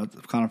fight. The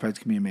Conor fight's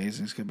gonna be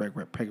amazing. It's gonna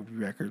break pay-per-view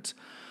records.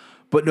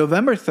 But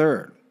November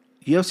 3rd,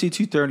 UFC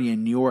 230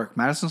 in New York,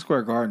 Madison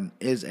Square Garden,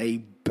 is a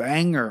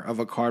banger of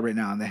a card right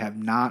now, and they have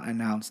not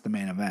announced the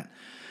main event.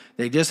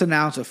 They just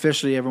announced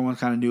officially, everyone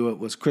kind of knew it,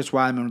 was Chris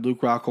Weidman,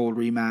 Luke Rockhold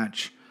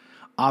rematch.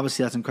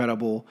 Obviously, that's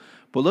incredible.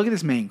 But look at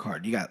this main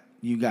card.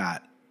 You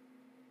got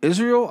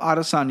Israel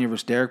Adesanya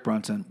versus Derek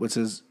Brunson, which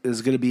is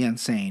going to be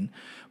insane.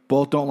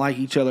 Both don't like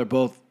each other.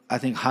 Both, I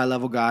think,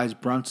 high-level guys.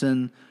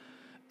 Brunson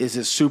is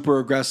a super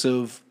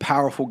aggressive,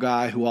 powerful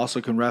guy who also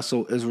can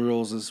wrestle.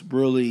 Israel's this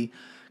really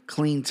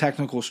clean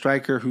technical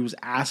striker who's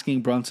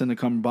asking Brunson to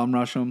come bum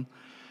rush him.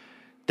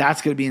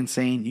 That's going to be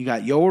insane. You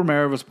got Yoel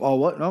Romero versus... Oh,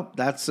 what? Nope,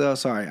 that's...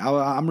 sorry.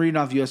 I'm reading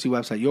off UFC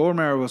website. Yoel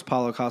Romero versus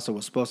Paulo Costa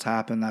was supposed to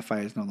happen. That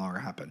fight has no longer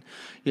happened.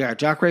 You got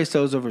Jacare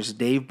Souza versus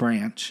Dave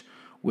Branch,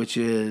 which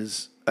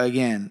is,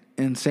 again,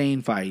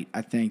 insane fight.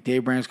 I think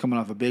Dave Branch coming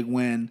off a big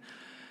win.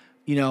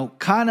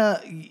 Kind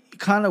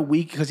of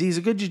weak because he's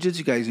a good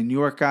jiu-jitsu guy. He's a New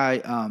York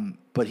guy,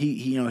 but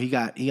he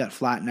got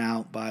flattened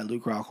out by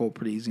Luke Rockhold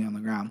pretty easy on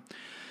the ground.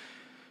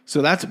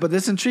 So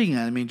that's intriguing.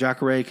 I mean,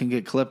 Jacare can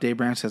get clipped. Dave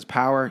Branch has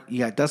power. You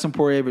got Dustin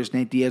Poirier versus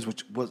Nate Diaz,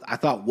 which I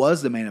thought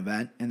was the main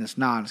event, and it's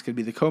not. It's going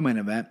to be the co-main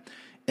event.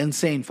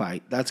 Insane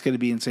fight. That's going to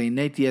be insane.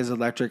 Nate Diaz is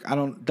electric.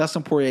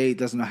 Dustin Poirier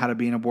doesn't know how to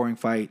be in a boring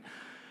fight.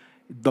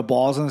 The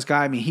balls on this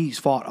guy. I mean, he's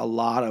fought a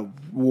lot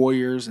of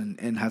warriors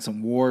and had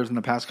some wars in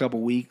the past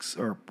couple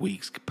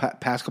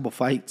past couple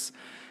fights,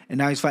 and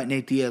now he's fighting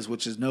Nate Diaz,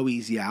 which is no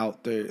easy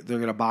out. They're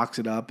going to box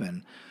it up,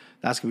 and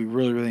that's going to be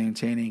really, really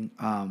entertaining.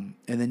 And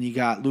then you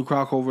got Luke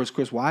Rockhold versus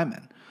Chris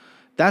Weidman.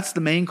 That's the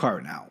main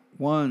card now.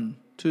 1,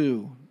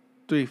 2,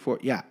 3, 4.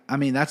 Yeah, I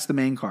mean, that's the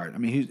main card. I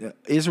mean,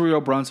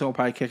 Israel Brunson will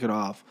probably kick it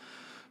off.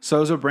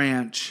 Souza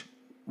Branch,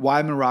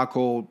 Weidman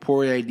Rockhold,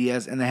 Poirier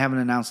Diaz, and they haven't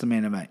announced the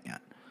main event yet.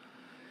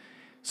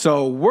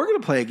 So we're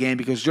going to play a game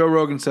because Joe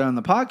Rogan said on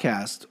the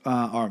podcast,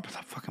 or the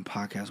fucking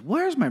podcast,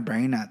 where's my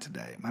brain at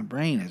today? My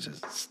brain is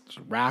just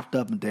wrapped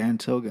up in Darren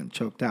Till getting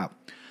choked out.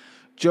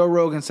 Joe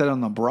Rogan said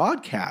on the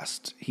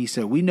broadcast, he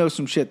said, we know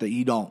some shit that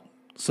you don't.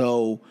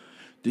 So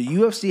the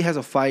UFC has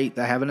a fight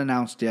that I haven't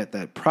announced yet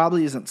that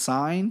probably isn't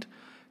signed.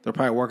 They're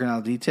probably working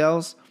out the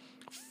details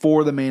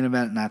for the main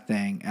event in that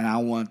thing. And I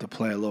wanted to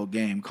play a little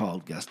game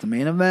called Guess the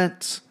Main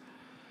Event.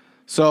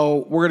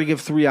 So we're going to give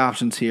 3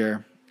 options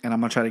here, and I'm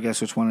going to try to guess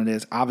which one it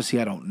is.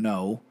 Obviously, I don't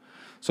know.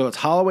 So it's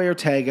Holloway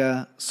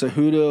Ortega,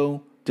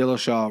 Cejudo,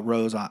 Dillashaw,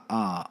 Rose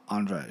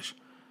Andrade.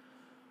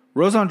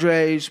 Rose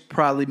Andrade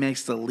probably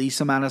makes the least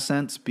amount of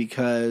sense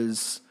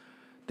because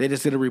They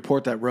just did a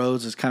report that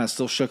Rose is kind of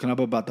still shooken up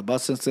about the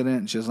bus incident,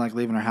 and she doesn't like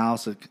leaving her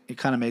house. It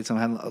kind of made some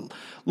had a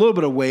little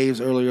bit of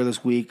waves earlier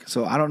this week.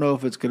 So I don't know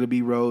if it's going to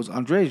be Rose.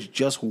 Andrea's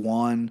just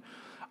won.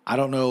 I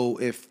don't know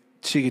if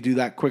she could do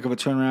that quick of a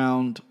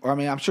turnaround. Or, I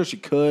mean, I'm sure she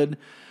could.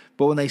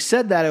 But when they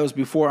said that, it was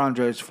before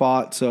Andrea's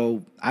fought,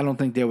 so I don't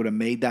think they would have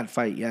made that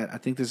fight yet. I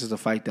think this is a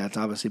fight that's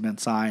obviously been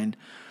signed.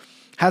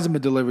 Hasn't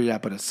been delivered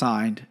yet, but it's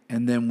signed.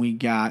 And then we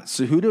got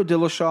Cejudo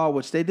Dillashaw,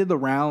 which they did the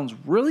rounds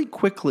really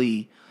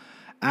quickly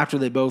after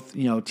they both,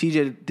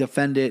 TJ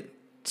defended,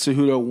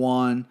 Cejudo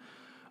won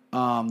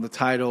the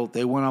title.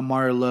 They went on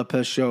Mario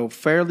Lopez show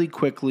fairly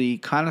quickly,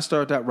 kind of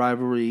started that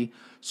rivalry.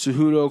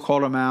 Cejudo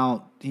called him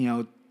out.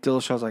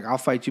 Dillashaw's like, I'll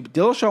fight you. But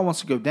Dillashaw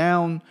wants to go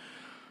down.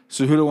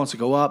 Cejudo wants to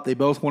go up. They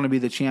both want to be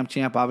the champ.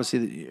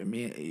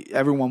 Obviously,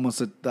 everyone wants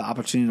the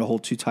opportunity to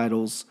hold 2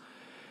 titles.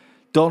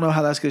 Don't know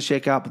how that's going to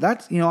shake out, but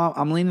that's,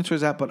 I'm leaning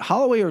towards that. But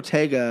Holloway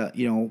Ortega,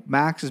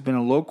 Max has been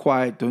a little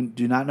quiet.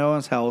 Do not know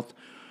his health.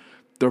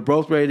 They're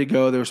both ready to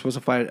go. They were supposed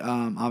to fight,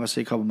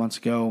 obviously, a couple months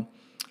ago.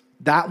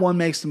 That one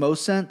makes the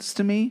most sense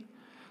to me.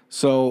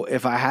 So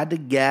if I had to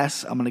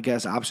guess, I'm going to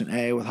guess option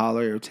A with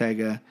Holloway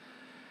Ortega.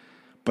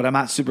 But I'm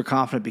not super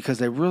confident because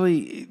the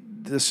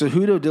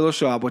Cejudo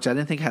Dillashaw, which I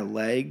didn't think had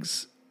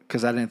legs,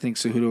 because I didn't think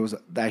Cejudo was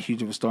that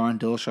huge of a star, and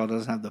Dillashaw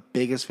doesn't have the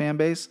biggest fan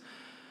base.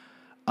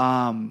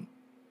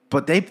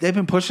 But they've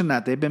been pushing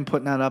that. They've been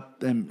putting that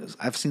up, and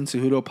I've seen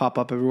Cejudo pop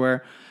up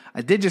everywhere.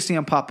 I did just see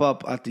him pop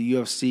up at the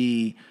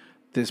UFC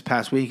this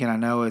past week, and I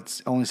know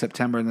it's only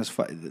September, and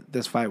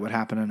this fight would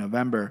happen in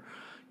November.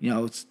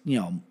 It's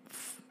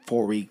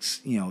 4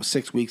 weeks,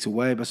 6 weeks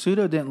away. But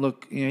Cejudo didn't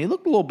look, he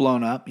looked a little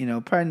blown up.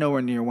 Probably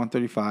nowhere near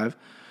 135,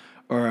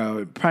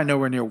 or probably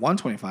nowhere near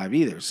 125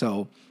 either.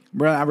 So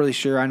we're not really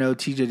sure. I know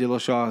TJ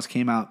Dillashaw has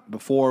came out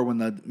before when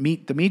the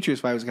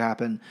Demetrius fight was going to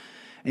happen,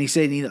 and he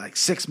said he needed like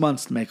 6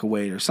 months to make a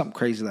weight or something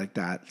crazy like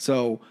that.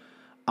 So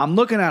I'm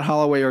looking at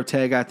Holloway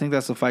Ortega. I think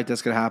that's the fight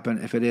that's going to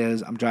happen. If it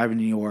is, I'm driving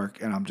to New York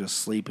and I'm just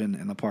sleeping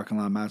in the parking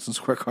lot of Madison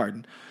Square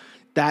Garden.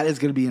 That is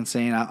going to be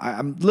insane.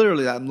 I'm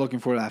looking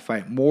forward to that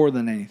fight more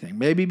than anything.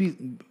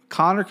 Maybe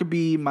Conor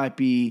might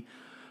be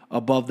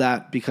above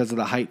that because of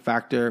the height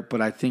factor,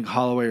 but I think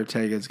Holloway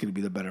Ortega is going to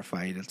be the better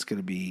fight. It's going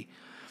to be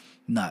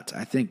nuts.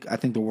 I think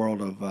the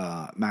world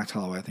of Max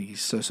Holloway. I think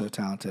he's so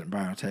talented, and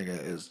Brian Ortega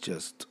is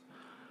just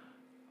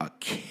a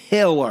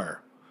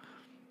killer.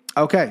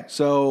 Okay,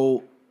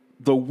 so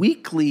the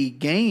weekly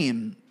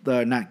game,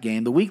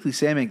 the weekly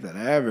segment that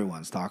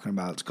everyone's talking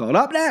about, it's called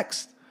Up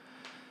Next.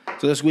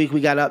 So this week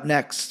we got Up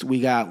Next.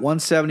 We got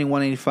 170,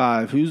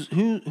 185.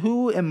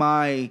 Who in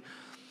my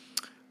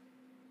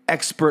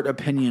expert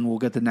opinion will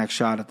get the next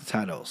shot at the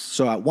titles?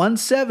 So at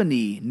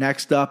 170,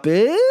 next up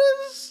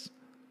is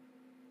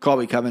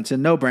Colby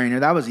Covington. No brainer.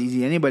 That was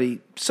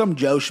easy. Some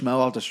Joe Schmo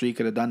off the street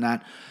could have done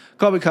that.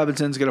 Colby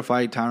Covington's going to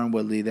fight Tyron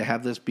Woodley. They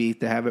have this beef.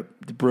 They have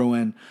it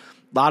brewing.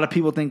 A lot of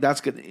people think that's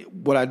good.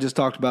 What I just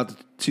talked about, the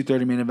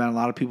 230 main event, a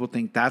lot of people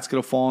think that's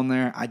going to fall in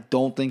there. I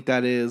don't think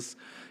that is.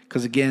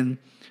 Because, again,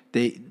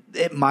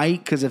 it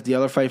might, because if the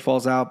other fight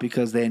falls out,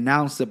 because they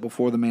announced it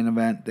before the main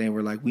event. They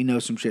were like, we know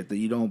some shit that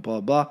you don't,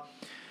 blah, blah.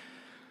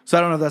 So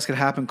I don't know if that's going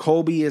to happen.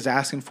 Colby is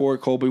asking for it.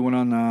 Colby went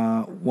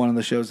on one of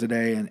the shows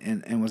today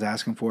and was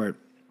asking for it.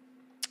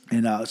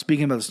 And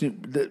speaking about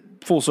the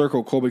full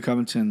circle, Colby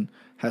Covington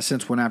has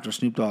since went after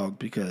Snoop Dogg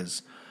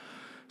because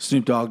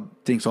Snoop Dogg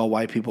thinks all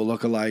white people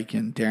look alike,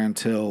 and Darren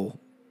Till,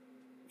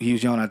 he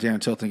was yelling at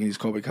Darren Till thinking he's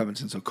Colby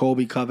Covington. So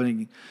Colby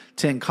Covington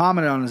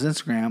commented on his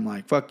Instagram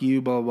like, fuck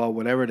you, blah, blah, blah,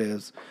 whatever it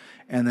is.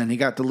 And then he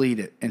got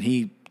deleted. And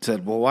he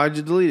said, well, why'd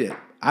you delete it?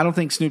 I don't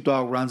think Snoop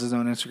Dogg runs his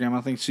own Instagram. I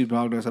don't think Snoop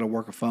Dogg knows how to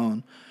work a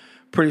phone.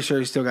 Pretty sure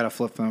he's still got a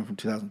flip phone from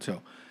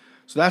 2002.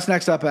 So that's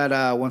next up at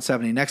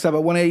 170. Next up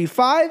at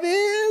 185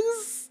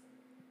 is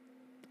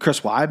Chris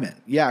Weidman.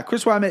 Yeah,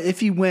 Chris Weidman, if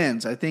he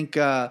wins, I think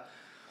I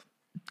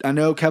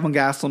know Kevin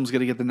Gastelum's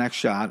going to get the next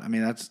shot. I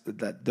mean,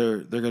 they're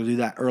going to do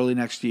that early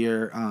next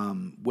year.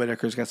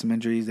 Whitaker's got some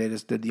injuries. They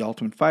just did the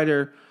Ultimate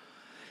Fighter.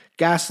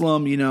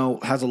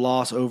 Gastelum, has a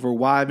loss over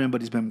Weidman,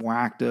 but he's been more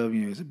active.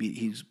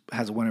 He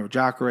has a win over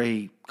Jacare.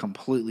 He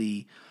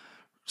completely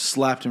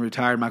slept and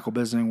retired Michael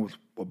Bisping with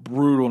a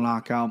brutal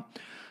knockout.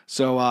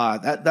 So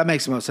that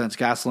makes the most sense.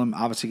 Gastelum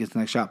obviously gets the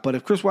next shot. But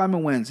if Chris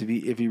Weidman wins, if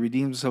he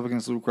redeems himself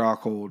against Luke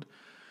Rockhold,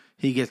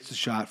 he gets the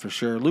shot for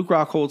sure. Luke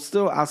Rockhold's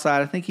still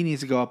outside. I think he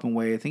needs to go up in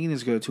weight. I think he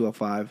needs to go to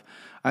 205.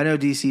 I know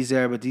DC's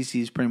there, but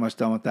DC's pretty much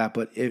done with that.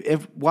 But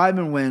if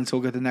Weidman wins, he'll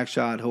get the next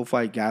shot. He'll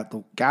fight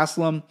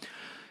Gastelum.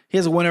 He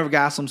has a win over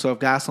Gastelum, so if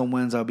Gastelum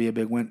wins, that'll be a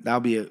big win. That'll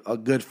be a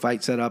good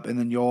fight setup. And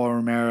then Yoel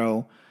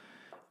Romero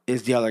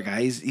is the other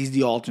guy. He's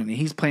the alternate.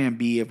 He's plan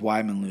B if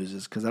Weidman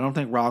loses, because I don't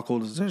think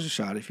Rockhold deserves a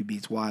shot if he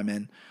beats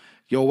Weidman.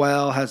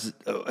 Yoel has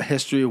a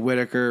history of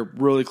Whitaker,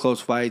 really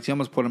close fights. He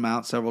almost put him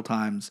out several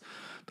times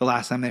the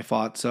last time they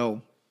fought.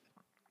 So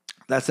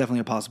that's definitely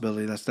a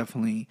possibility. That's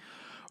definitely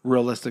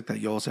realistic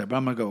that Yoel said. But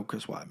I'm going to go with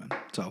Chris Weidman.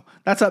 So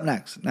that's up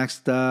next.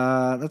 That's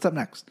up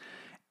next.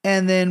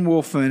 And then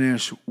we'll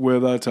finish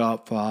with a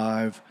top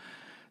five.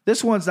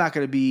 This one's not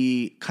going to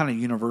be kind of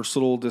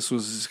universal. This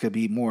was just going to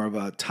be more of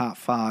a top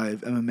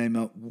 5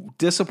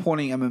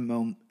 disappointing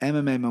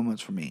MMA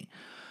moments for me.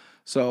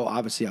 So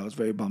obviously I was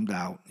very bummed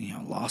out,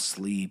 lost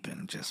sleep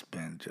and just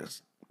been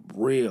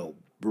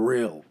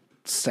real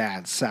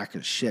sad sack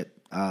of shit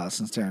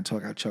since Darren Till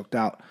got choked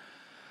out.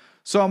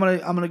 So I'm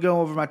gonna go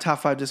over my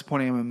top 5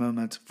 disappointing MMA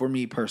moments for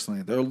me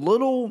personally. There's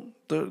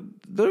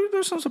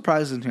some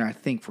surprises in here, I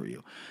think, for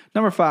you.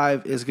 Number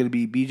 5 is going to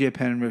be BJ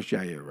Penn versus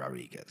Yair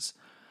Rodriguez.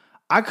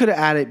 I could have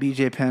added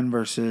BJ Penn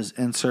versus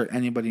insert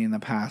anybody in the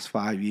past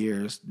 5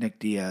 years. Nick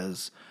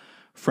Diaz,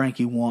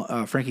 Frankie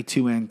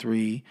 2 and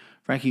 3,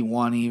 Frankie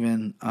 1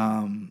 even,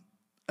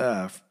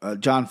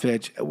 John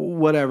Fitch,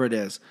 whatever it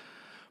is.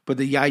 But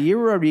the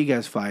Yair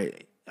Rodriguez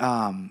fight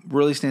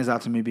really stands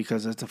out to me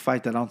because it's a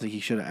fight that I don't think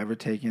he should have ever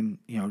taken.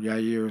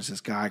 Yair is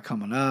this guy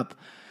coming up.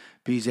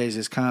 BJ's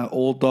this kind of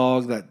old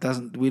dog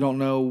that we don't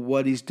know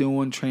what he's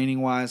doing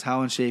training wise,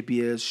 how in shape he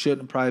is.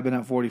 Shouldn't have probably been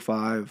at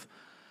 45.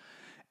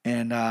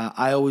 And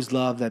I always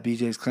loved that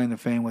BJ's claim to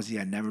fame was he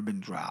had never been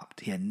dropped.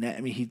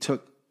 He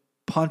took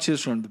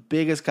punches from the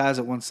biggest guys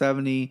at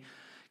 170,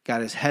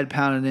 got his head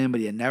pounded in, but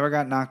he had never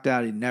got knocked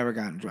out. He'd never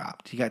gotten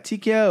dropped. He got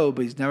TKO,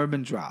 but he's never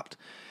been dropped.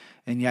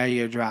 And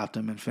Yair dropped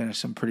him and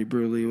finished him pretty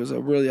brutally. It was a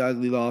really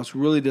ugly loss,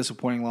 really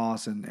disappointing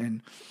loss,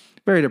 and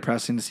very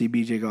depressing to see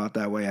BJ go out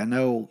that way. I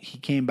know he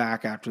came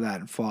back after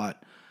that and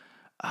fought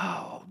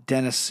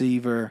Dennis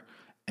Seaver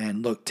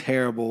and looked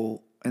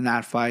terrible in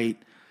that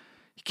fight.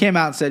 He came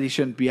out and said he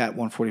shouldn't be at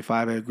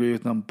 145. I agree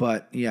with him,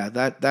 but yeah,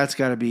 that's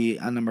got to be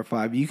on number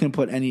 5. You can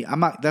put any.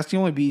 That's the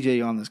only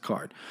BJ on this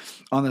card,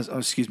 on this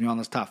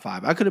top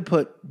 5. I could have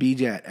put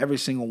BJ at every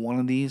single one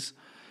of these,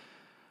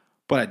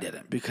 but I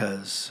didn't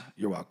because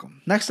you're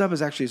welcome. Next up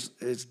is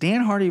it's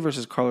Dan Hardy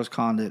versus Carlos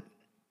Condit.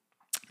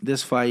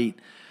 This fight,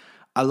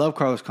 I love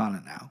Carlos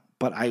Condit now,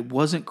 but I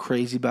wasn't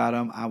crazy about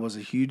him. I was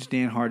a huge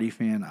Dan Hardy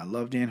fan. I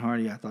love Dan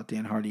Hardy. I thought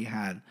Dan Hardy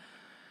had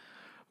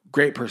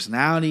great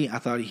personality. I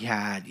thought he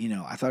had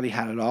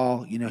it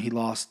all. He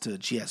lost to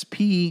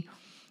GSP,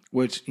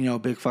 which,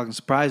 big fucking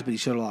surprise, but he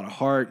showed a lot of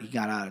heart. He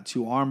got out of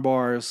 2 arm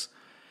bars.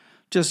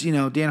 Just,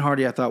 Dan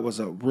Hardy I thought was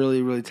a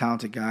really, really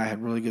talented guy,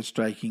 had really good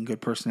striking, good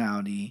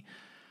personality,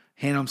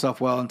 handled himself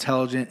well,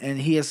 intelligent, and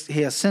he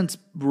has since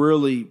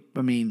really,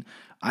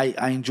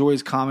 I enjoy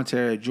his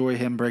commentary. I enjoy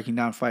him breaking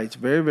down fights.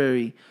 Very,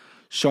 very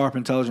sharp,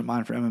 intelligent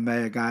mind for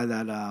MMA, a guy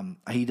that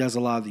he does a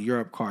lot of the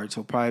Europe cards.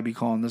 He'll probably be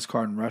calling this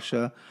card in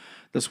Russia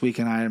this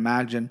weekend, I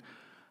imagine.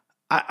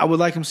 I would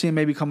like him to see him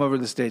maybe come over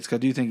to the States because I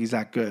do think he's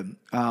that good.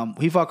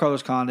 He fought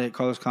Carlos Condit.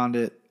 Carlos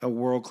Condit, a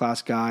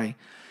world-class guy.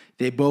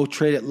 They both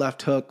traded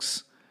left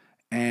hooks,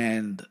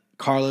 and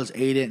Carlos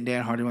ate it, and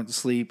Dan Hardy went to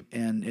sleep,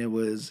 and it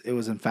was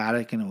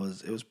emphatic, and it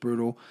was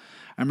brutal.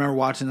 I remember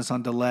watching this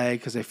on delay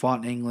because they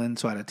fought in England,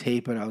 so I had to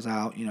tape it. I was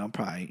out,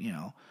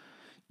 probably,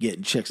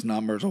 getting chicks'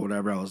 numbers or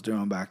whatever I was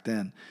doing back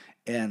then.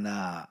 And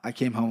I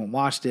came home and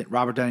watched it.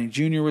 Robert Downey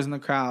Jr. was in the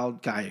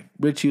crowd. Guy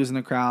Ritchie was in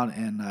the crowd.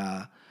 And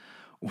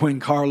when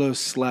Carlos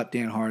slept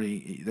Dan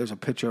Hardy, there's a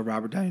picture of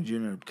Robert Downey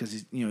Jr.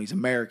 because he's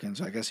American,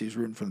 so I guess he was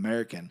rooting for the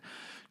American,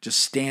 just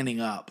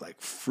standing up,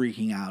 like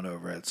freaking out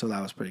over it. So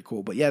that was pretty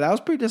cool. But yeah, that was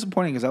pretty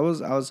disappointing because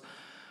I was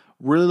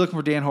really looking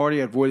for Dan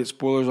Hardy. I avoided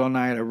spoilers all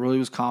night. I really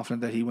was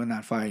confident that he'd win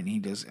that fight, and he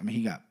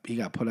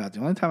got put out. The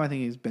only time I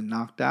think he's been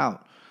knocked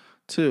out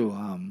too,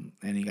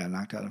 and he got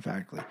knocked out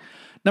emphatically.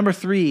 Number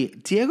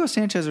 3, Diego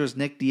Sanchez versus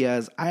Nick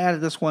Diaz. I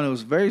added this one. It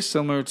was very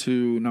similar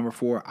to number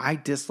 4. I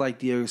disliked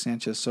Diego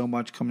Sanchez so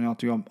much coming out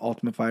through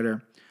Ultimate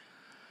Fighter.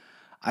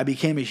 I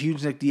became a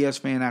huge Nick Diaz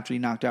fan after he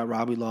knocked out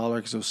Robbie Lawler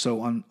because it was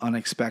so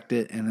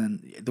unexpected, and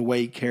then the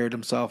way he carried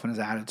himself and his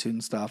attitude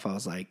and stuff, I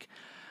was like,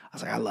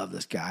 I love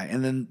this guy.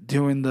 And then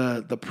doing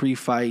the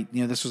pre-fight,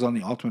 this was on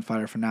the Ultimate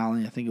Fighter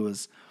finale. I think it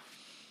was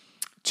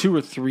 2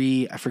 or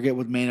 3. I forget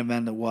what main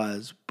event it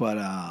was,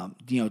 but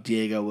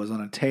Diego was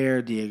on a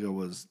tear. Diego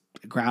was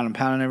ground and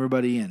pounding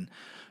everybody, and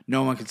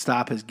no one could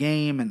stop his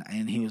game.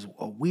 And he was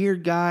a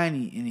weird guy,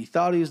 and he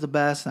thought he was the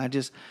best. And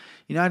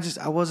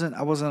I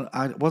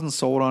wasn't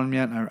sold on him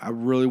yet. And I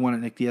really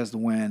wanted Nick Diaz to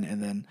win.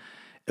 And then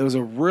it was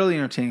a really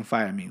entertaining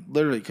fight.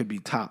 Literally it could be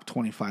top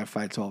 25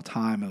 fights all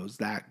time. It was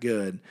that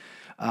good.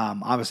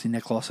 Obviously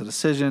Nick lost a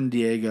decision.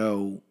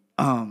 Diego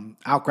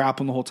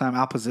out-grappled him the whole time,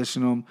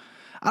 out-positioned him.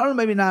 I don't know,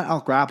 maybe not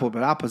out-grappled,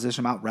 but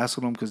out-positioned him,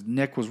 out-wrestled him because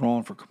Nick was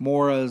rolling for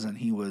Kimuras and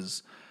he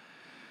was,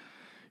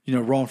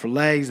 rolling for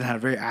legs and had a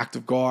very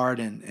active guard,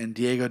 and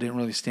Diego didn't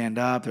really stand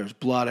up. There was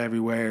blood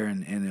everywhere,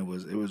 and it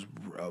was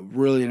a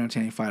really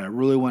entertaining fight. I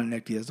really wanted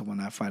Nick Diaz to win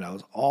that fight. I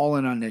was all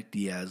in on Nick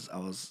Diaz. I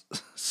was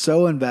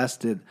so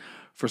invested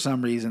for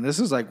some reason. This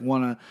is like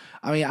I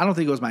don't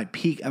think it was my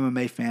peak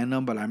MMA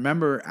fandom, but I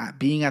remember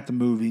being at the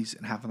movies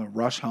and having to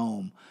rush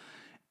home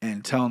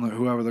and telling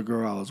whoever the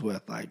girl I was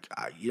with,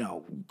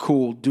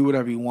 cool, do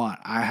whatever you want.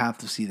 I have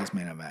to see this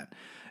main event.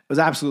 It was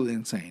absolutely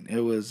insane. It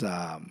was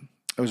a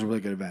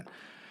really good event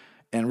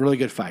and a really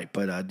good fight.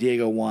 But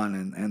Diego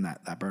won, and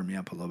that burned me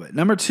up a little bit.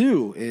 Number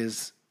 2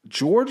 is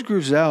George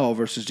Gruzel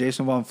versus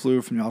Jason Von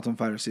Fleur from the Ultimate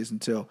Fighter Season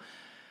 2.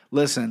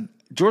 Listen,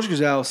 George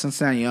Gazelle,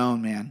 Cincinnati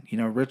owned, man. You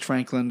know, Rich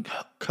Franklin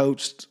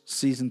coached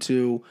season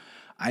 2.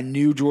 I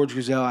knew George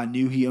Gazelle. I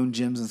knew he owned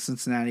gyms in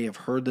Cincinnati. I've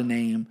heard the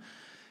name.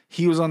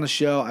 He was on the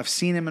show. I've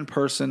seen him in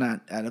person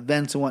at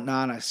events and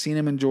whatnot. I've seen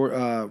him in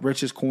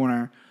Rich's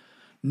corner.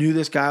 Knew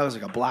this guy was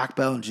like a black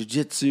belt in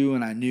jiu-jitsu,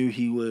 and I knew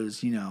he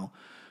was, you know,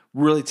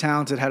 really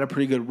talented, had a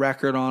pretty good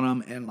record on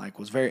him, and like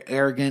was very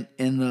arrogant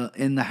in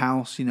the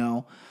house, you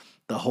know.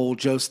 The whole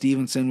Joe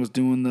Stevenson was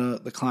doing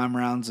the climb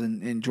rounds,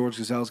 and George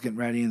Gazelle's getting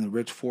ready, and the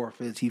Rich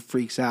forfeits. He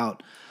freaks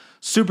out.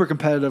 Super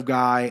competitive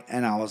guy,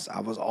 and I was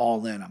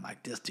all in. I'm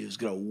like, this dude's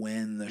gonna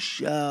win the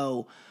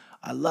show.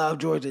 I love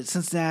George at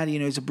Cincinnati. You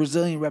know, he's a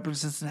Brazilian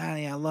representing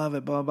Cincinnati. I love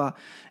it, blah, blah.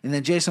 And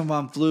then Jason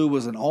Von Flue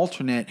was an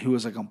alternate who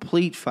was a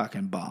complete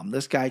fucking bum.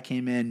 This guy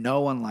came in.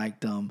 No one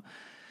liked him.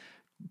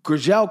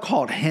 Griselle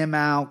called him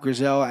out.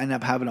 Griselle ended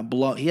up having a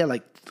blow. He had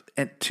like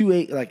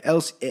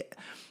LCL,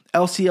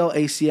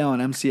 ACL,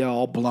 and MCL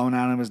all blown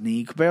out of his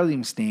knee. Could barely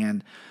even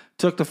stand.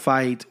 Took the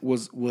fight.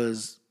 Was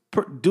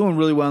doing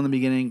really well in the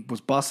beginning.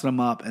 Was busting him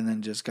up, and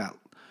then just got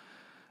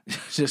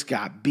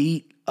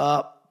beat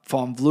up.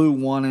 Von Flue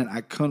won it.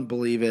 I couldn't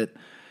believe it.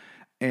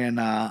 And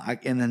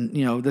then,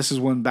 you know, this is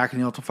when back in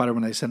the Ultimate Fighter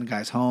when they sent the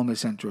guys home. They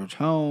sent George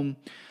home.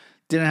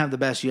 Didn't have the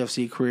best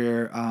UFC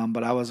career,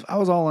 but I was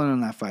all in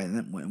on that fight. And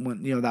then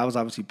when you know, that was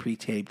obviously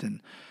pre-taped,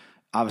 and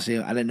obviously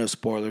I didn't know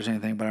spoilers or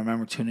anything, but I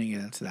remember tuning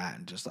into that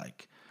and just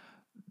like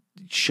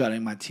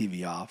shutting my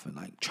TV off and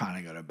like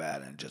trying to go to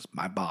bed, and just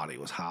my body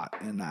was hot,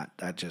 and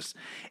that just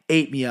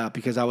ate me up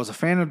because I was a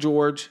fan of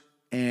George,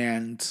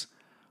 and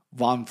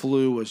Von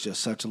Flue was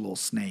just such a little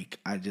snake.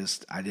 I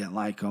didn't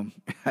like him.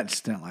 I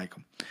just didn't like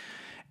him.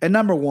 And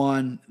number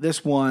one,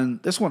 this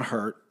one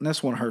hurt. And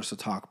this one hurts to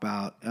talk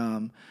about.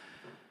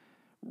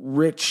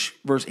 Rich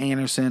versus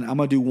Anderson. I'm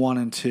gonna do 1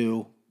 and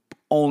 2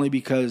 only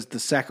because the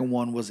second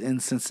one was in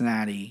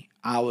Cincinnati.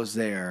 I was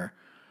there.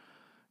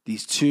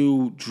 These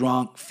two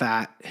drunk,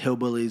 fat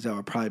hillbillies that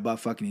were probably butt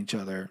fucking each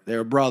other. They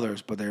were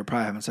brothers, but they were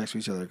probably having sex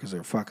with each other because they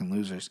were fucking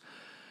losers.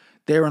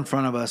 They were in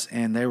front of us,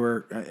 and they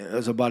were,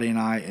 as a buddy and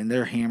I, and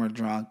they're hammered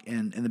drunk.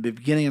 And in the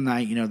beginning of the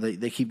night, you know,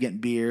 they keep getting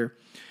beer.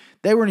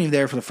 They weren't even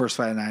there for the first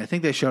fight of the night. I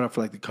think they showed up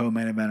for like the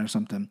co-main event or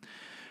something.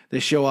 They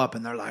show up,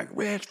 and they're like,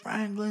 Rich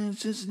Franklin,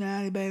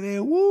 Cincinnati, baby.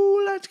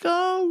 Woo, let's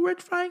go.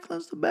 Rich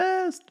Franklin's the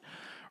best.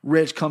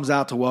 Rich comes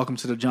out to Welcome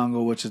to the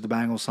Jungle, which is the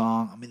Bengals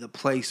song. I mean, the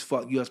place,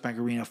 US Bank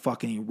Arena,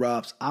 fucking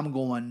erupts. I'm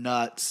going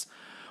nuts.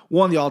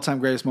 One of the all-time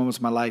greatest moments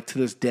of my life to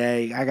this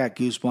day. I got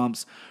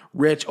goosebumps.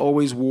 Rich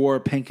always wore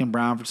pink and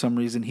brown for some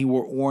reason. He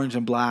wore orange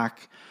and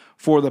black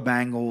for the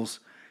Bengals.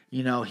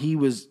 You know, he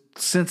was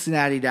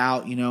Cincinnati'd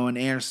out, you know, and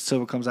Anderson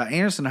Silva comes out.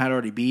 Anderson had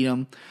already beat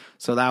him,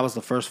 so that was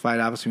the first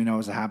fight. Obviously, we know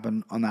what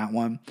happened on that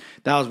one.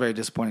 That was very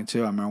disappointing,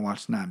 too. I remember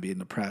watching that and being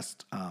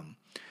depressed.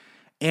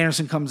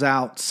 Anderson comes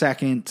out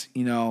second,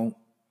 you know,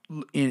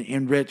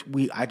 in Rich.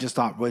 I just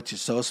thought Rich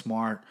is so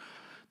smart.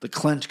 The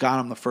clinch got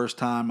him the first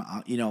time,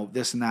 you know,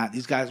 this and that.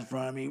 These guys in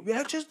front of me,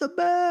 Rich is the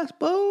best,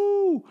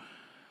 boo!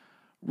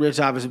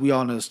 Rich, obviously, we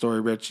all know the story.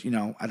 Rich, you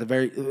know, at the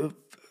very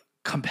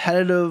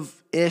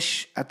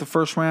competitive-ish at the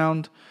first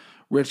round,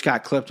 Rich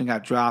got clipped and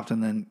got dropped,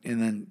 and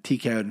then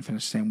TKO'd and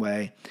finished the same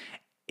way.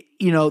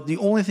 You know, the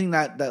only thing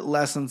that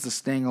lessens the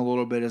sting a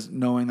little bit is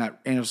knowing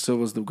that Anderson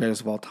Silva was the greatest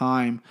of all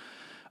time,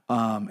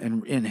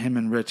 and him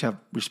and Rich have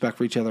respect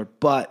for each other.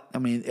 But, I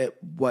mean,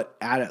 what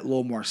added a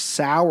little more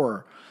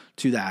sour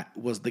to that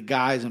was the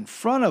guys in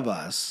front of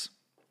us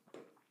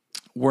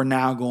were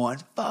now going,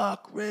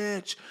 fuck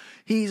Rich,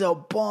 he's a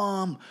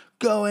bum,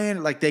 go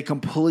in. Like, they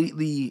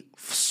completely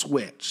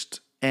switched.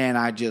 And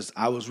I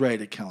was ready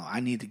to kill him. I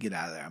need to get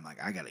out of there. I'm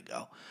like, I got to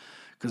go.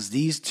 Because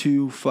these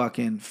two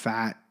fucking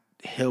fat,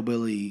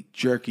 hillbilly,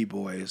 jerky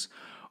boys,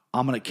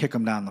 I'm going to kick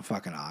them down the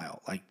fucking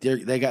aisle. Like,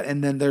 they got,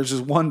 and then there's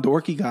this one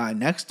dorky guy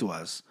next to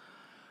us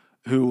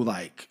who,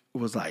 like,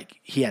 was like,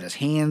 he had his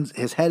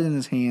head in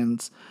his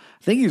hands.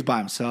 I think he was by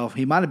himself.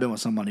 He might have been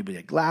with somebody, but he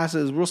had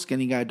glasses, real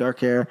skinny guy, dark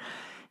hair,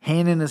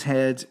 hand in his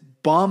head,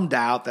 bummed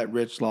out that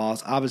Rich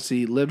lost.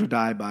 Obviously, lived or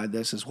died by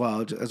this as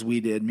well, as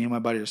we did. Me and my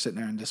buddy are sitting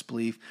there in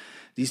disbelief.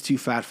 These two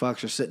fat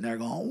fucks are sitting there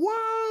going,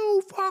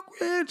 whoa, fuck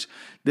Rich.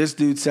 This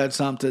dude said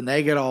something.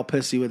 They get all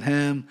pissy with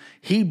him.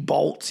 He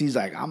bolts. He's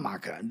like, I'm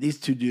not going to, these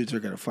two dudes are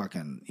going to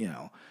fucking, you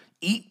know,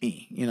 eat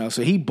me, you know.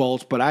 So he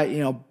bolts, but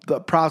the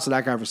props to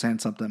that guy for saying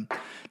something.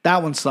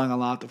 That one stung a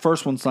lot. The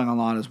first one stung a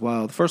lot as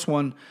well. The first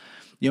one,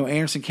 you know,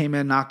 Anderson came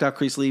in, knocked out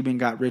Chris Lieben,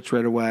 got Rich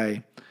right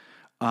away.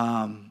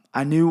 I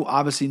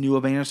obviously knew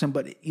of Anderson,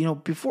 but you know,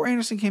 before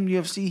Anderson came to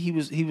UFC, he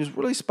was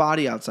really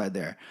spotty outside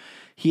there.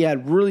 He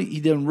did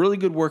really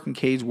good work in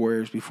Cage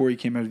Warriors before he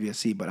came out of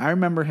UFC. But I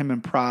remember him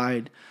in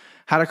Pride,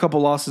 had a couple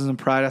losses in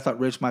Pride. I thought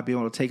Rich might be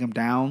able to take him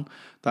down.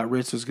 Thought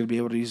Rich was going to be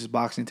able to use his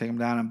boxing to take him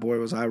down, and boy,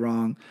 was I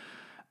wrong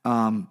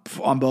on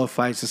both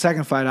fights. The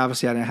second fight,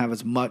 obviously, I didn't have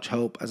as much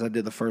hope as I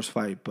did the first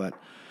fight, but.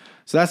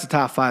 So that's the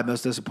top 5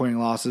 most disappointing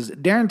losses.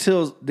 Darren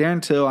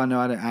Till, I know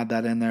I didn't add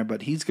that in there,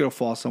 but he's going to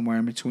fall somewhere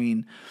in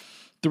between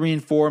 3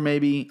 and 4,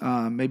 maybe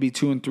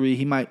 2 and 3.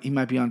 He might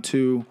be on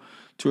 2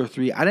 2 or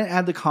 3. I didn't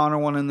add the Conor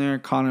one in there.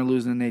 Conor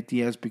losing to Nate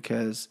Diaz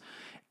because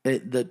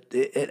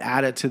it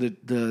added to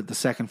the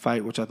second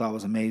fight, which I thought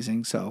was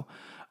amazing. So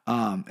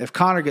if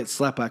Conor gets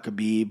slept by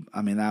Khabib,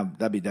 I mean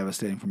that'd be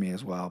devastating for me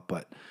as well.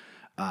 But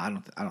I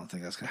don't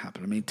think that's gonna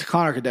happen. I mean,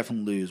 Conor could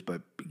definitely lose,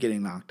 but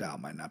getting knocked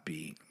out might not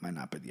be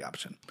the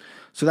option.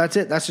 So that's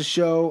it. That's the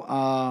show.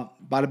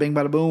 Bada bing,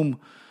 bada boom.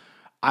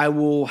 I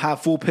will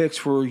have full picks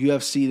for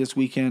UFC this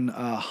weekend.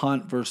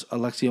 Hunt versus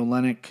Alexei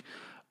Oleinik.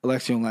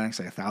 Alexei Oleinik's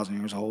like 1,000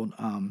 years old.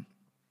 I'm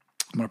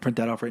going to print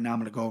that off right now. I'm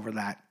going to go over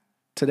that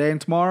today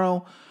and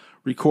tomorrow.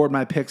 Record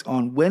my picks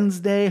on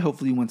Wednesday.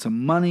 Hopefully you win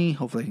some money.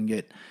 Hopefully I can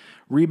get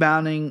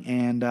rebounding.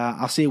 And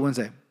I'll see you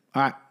Wednesday.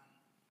 All right.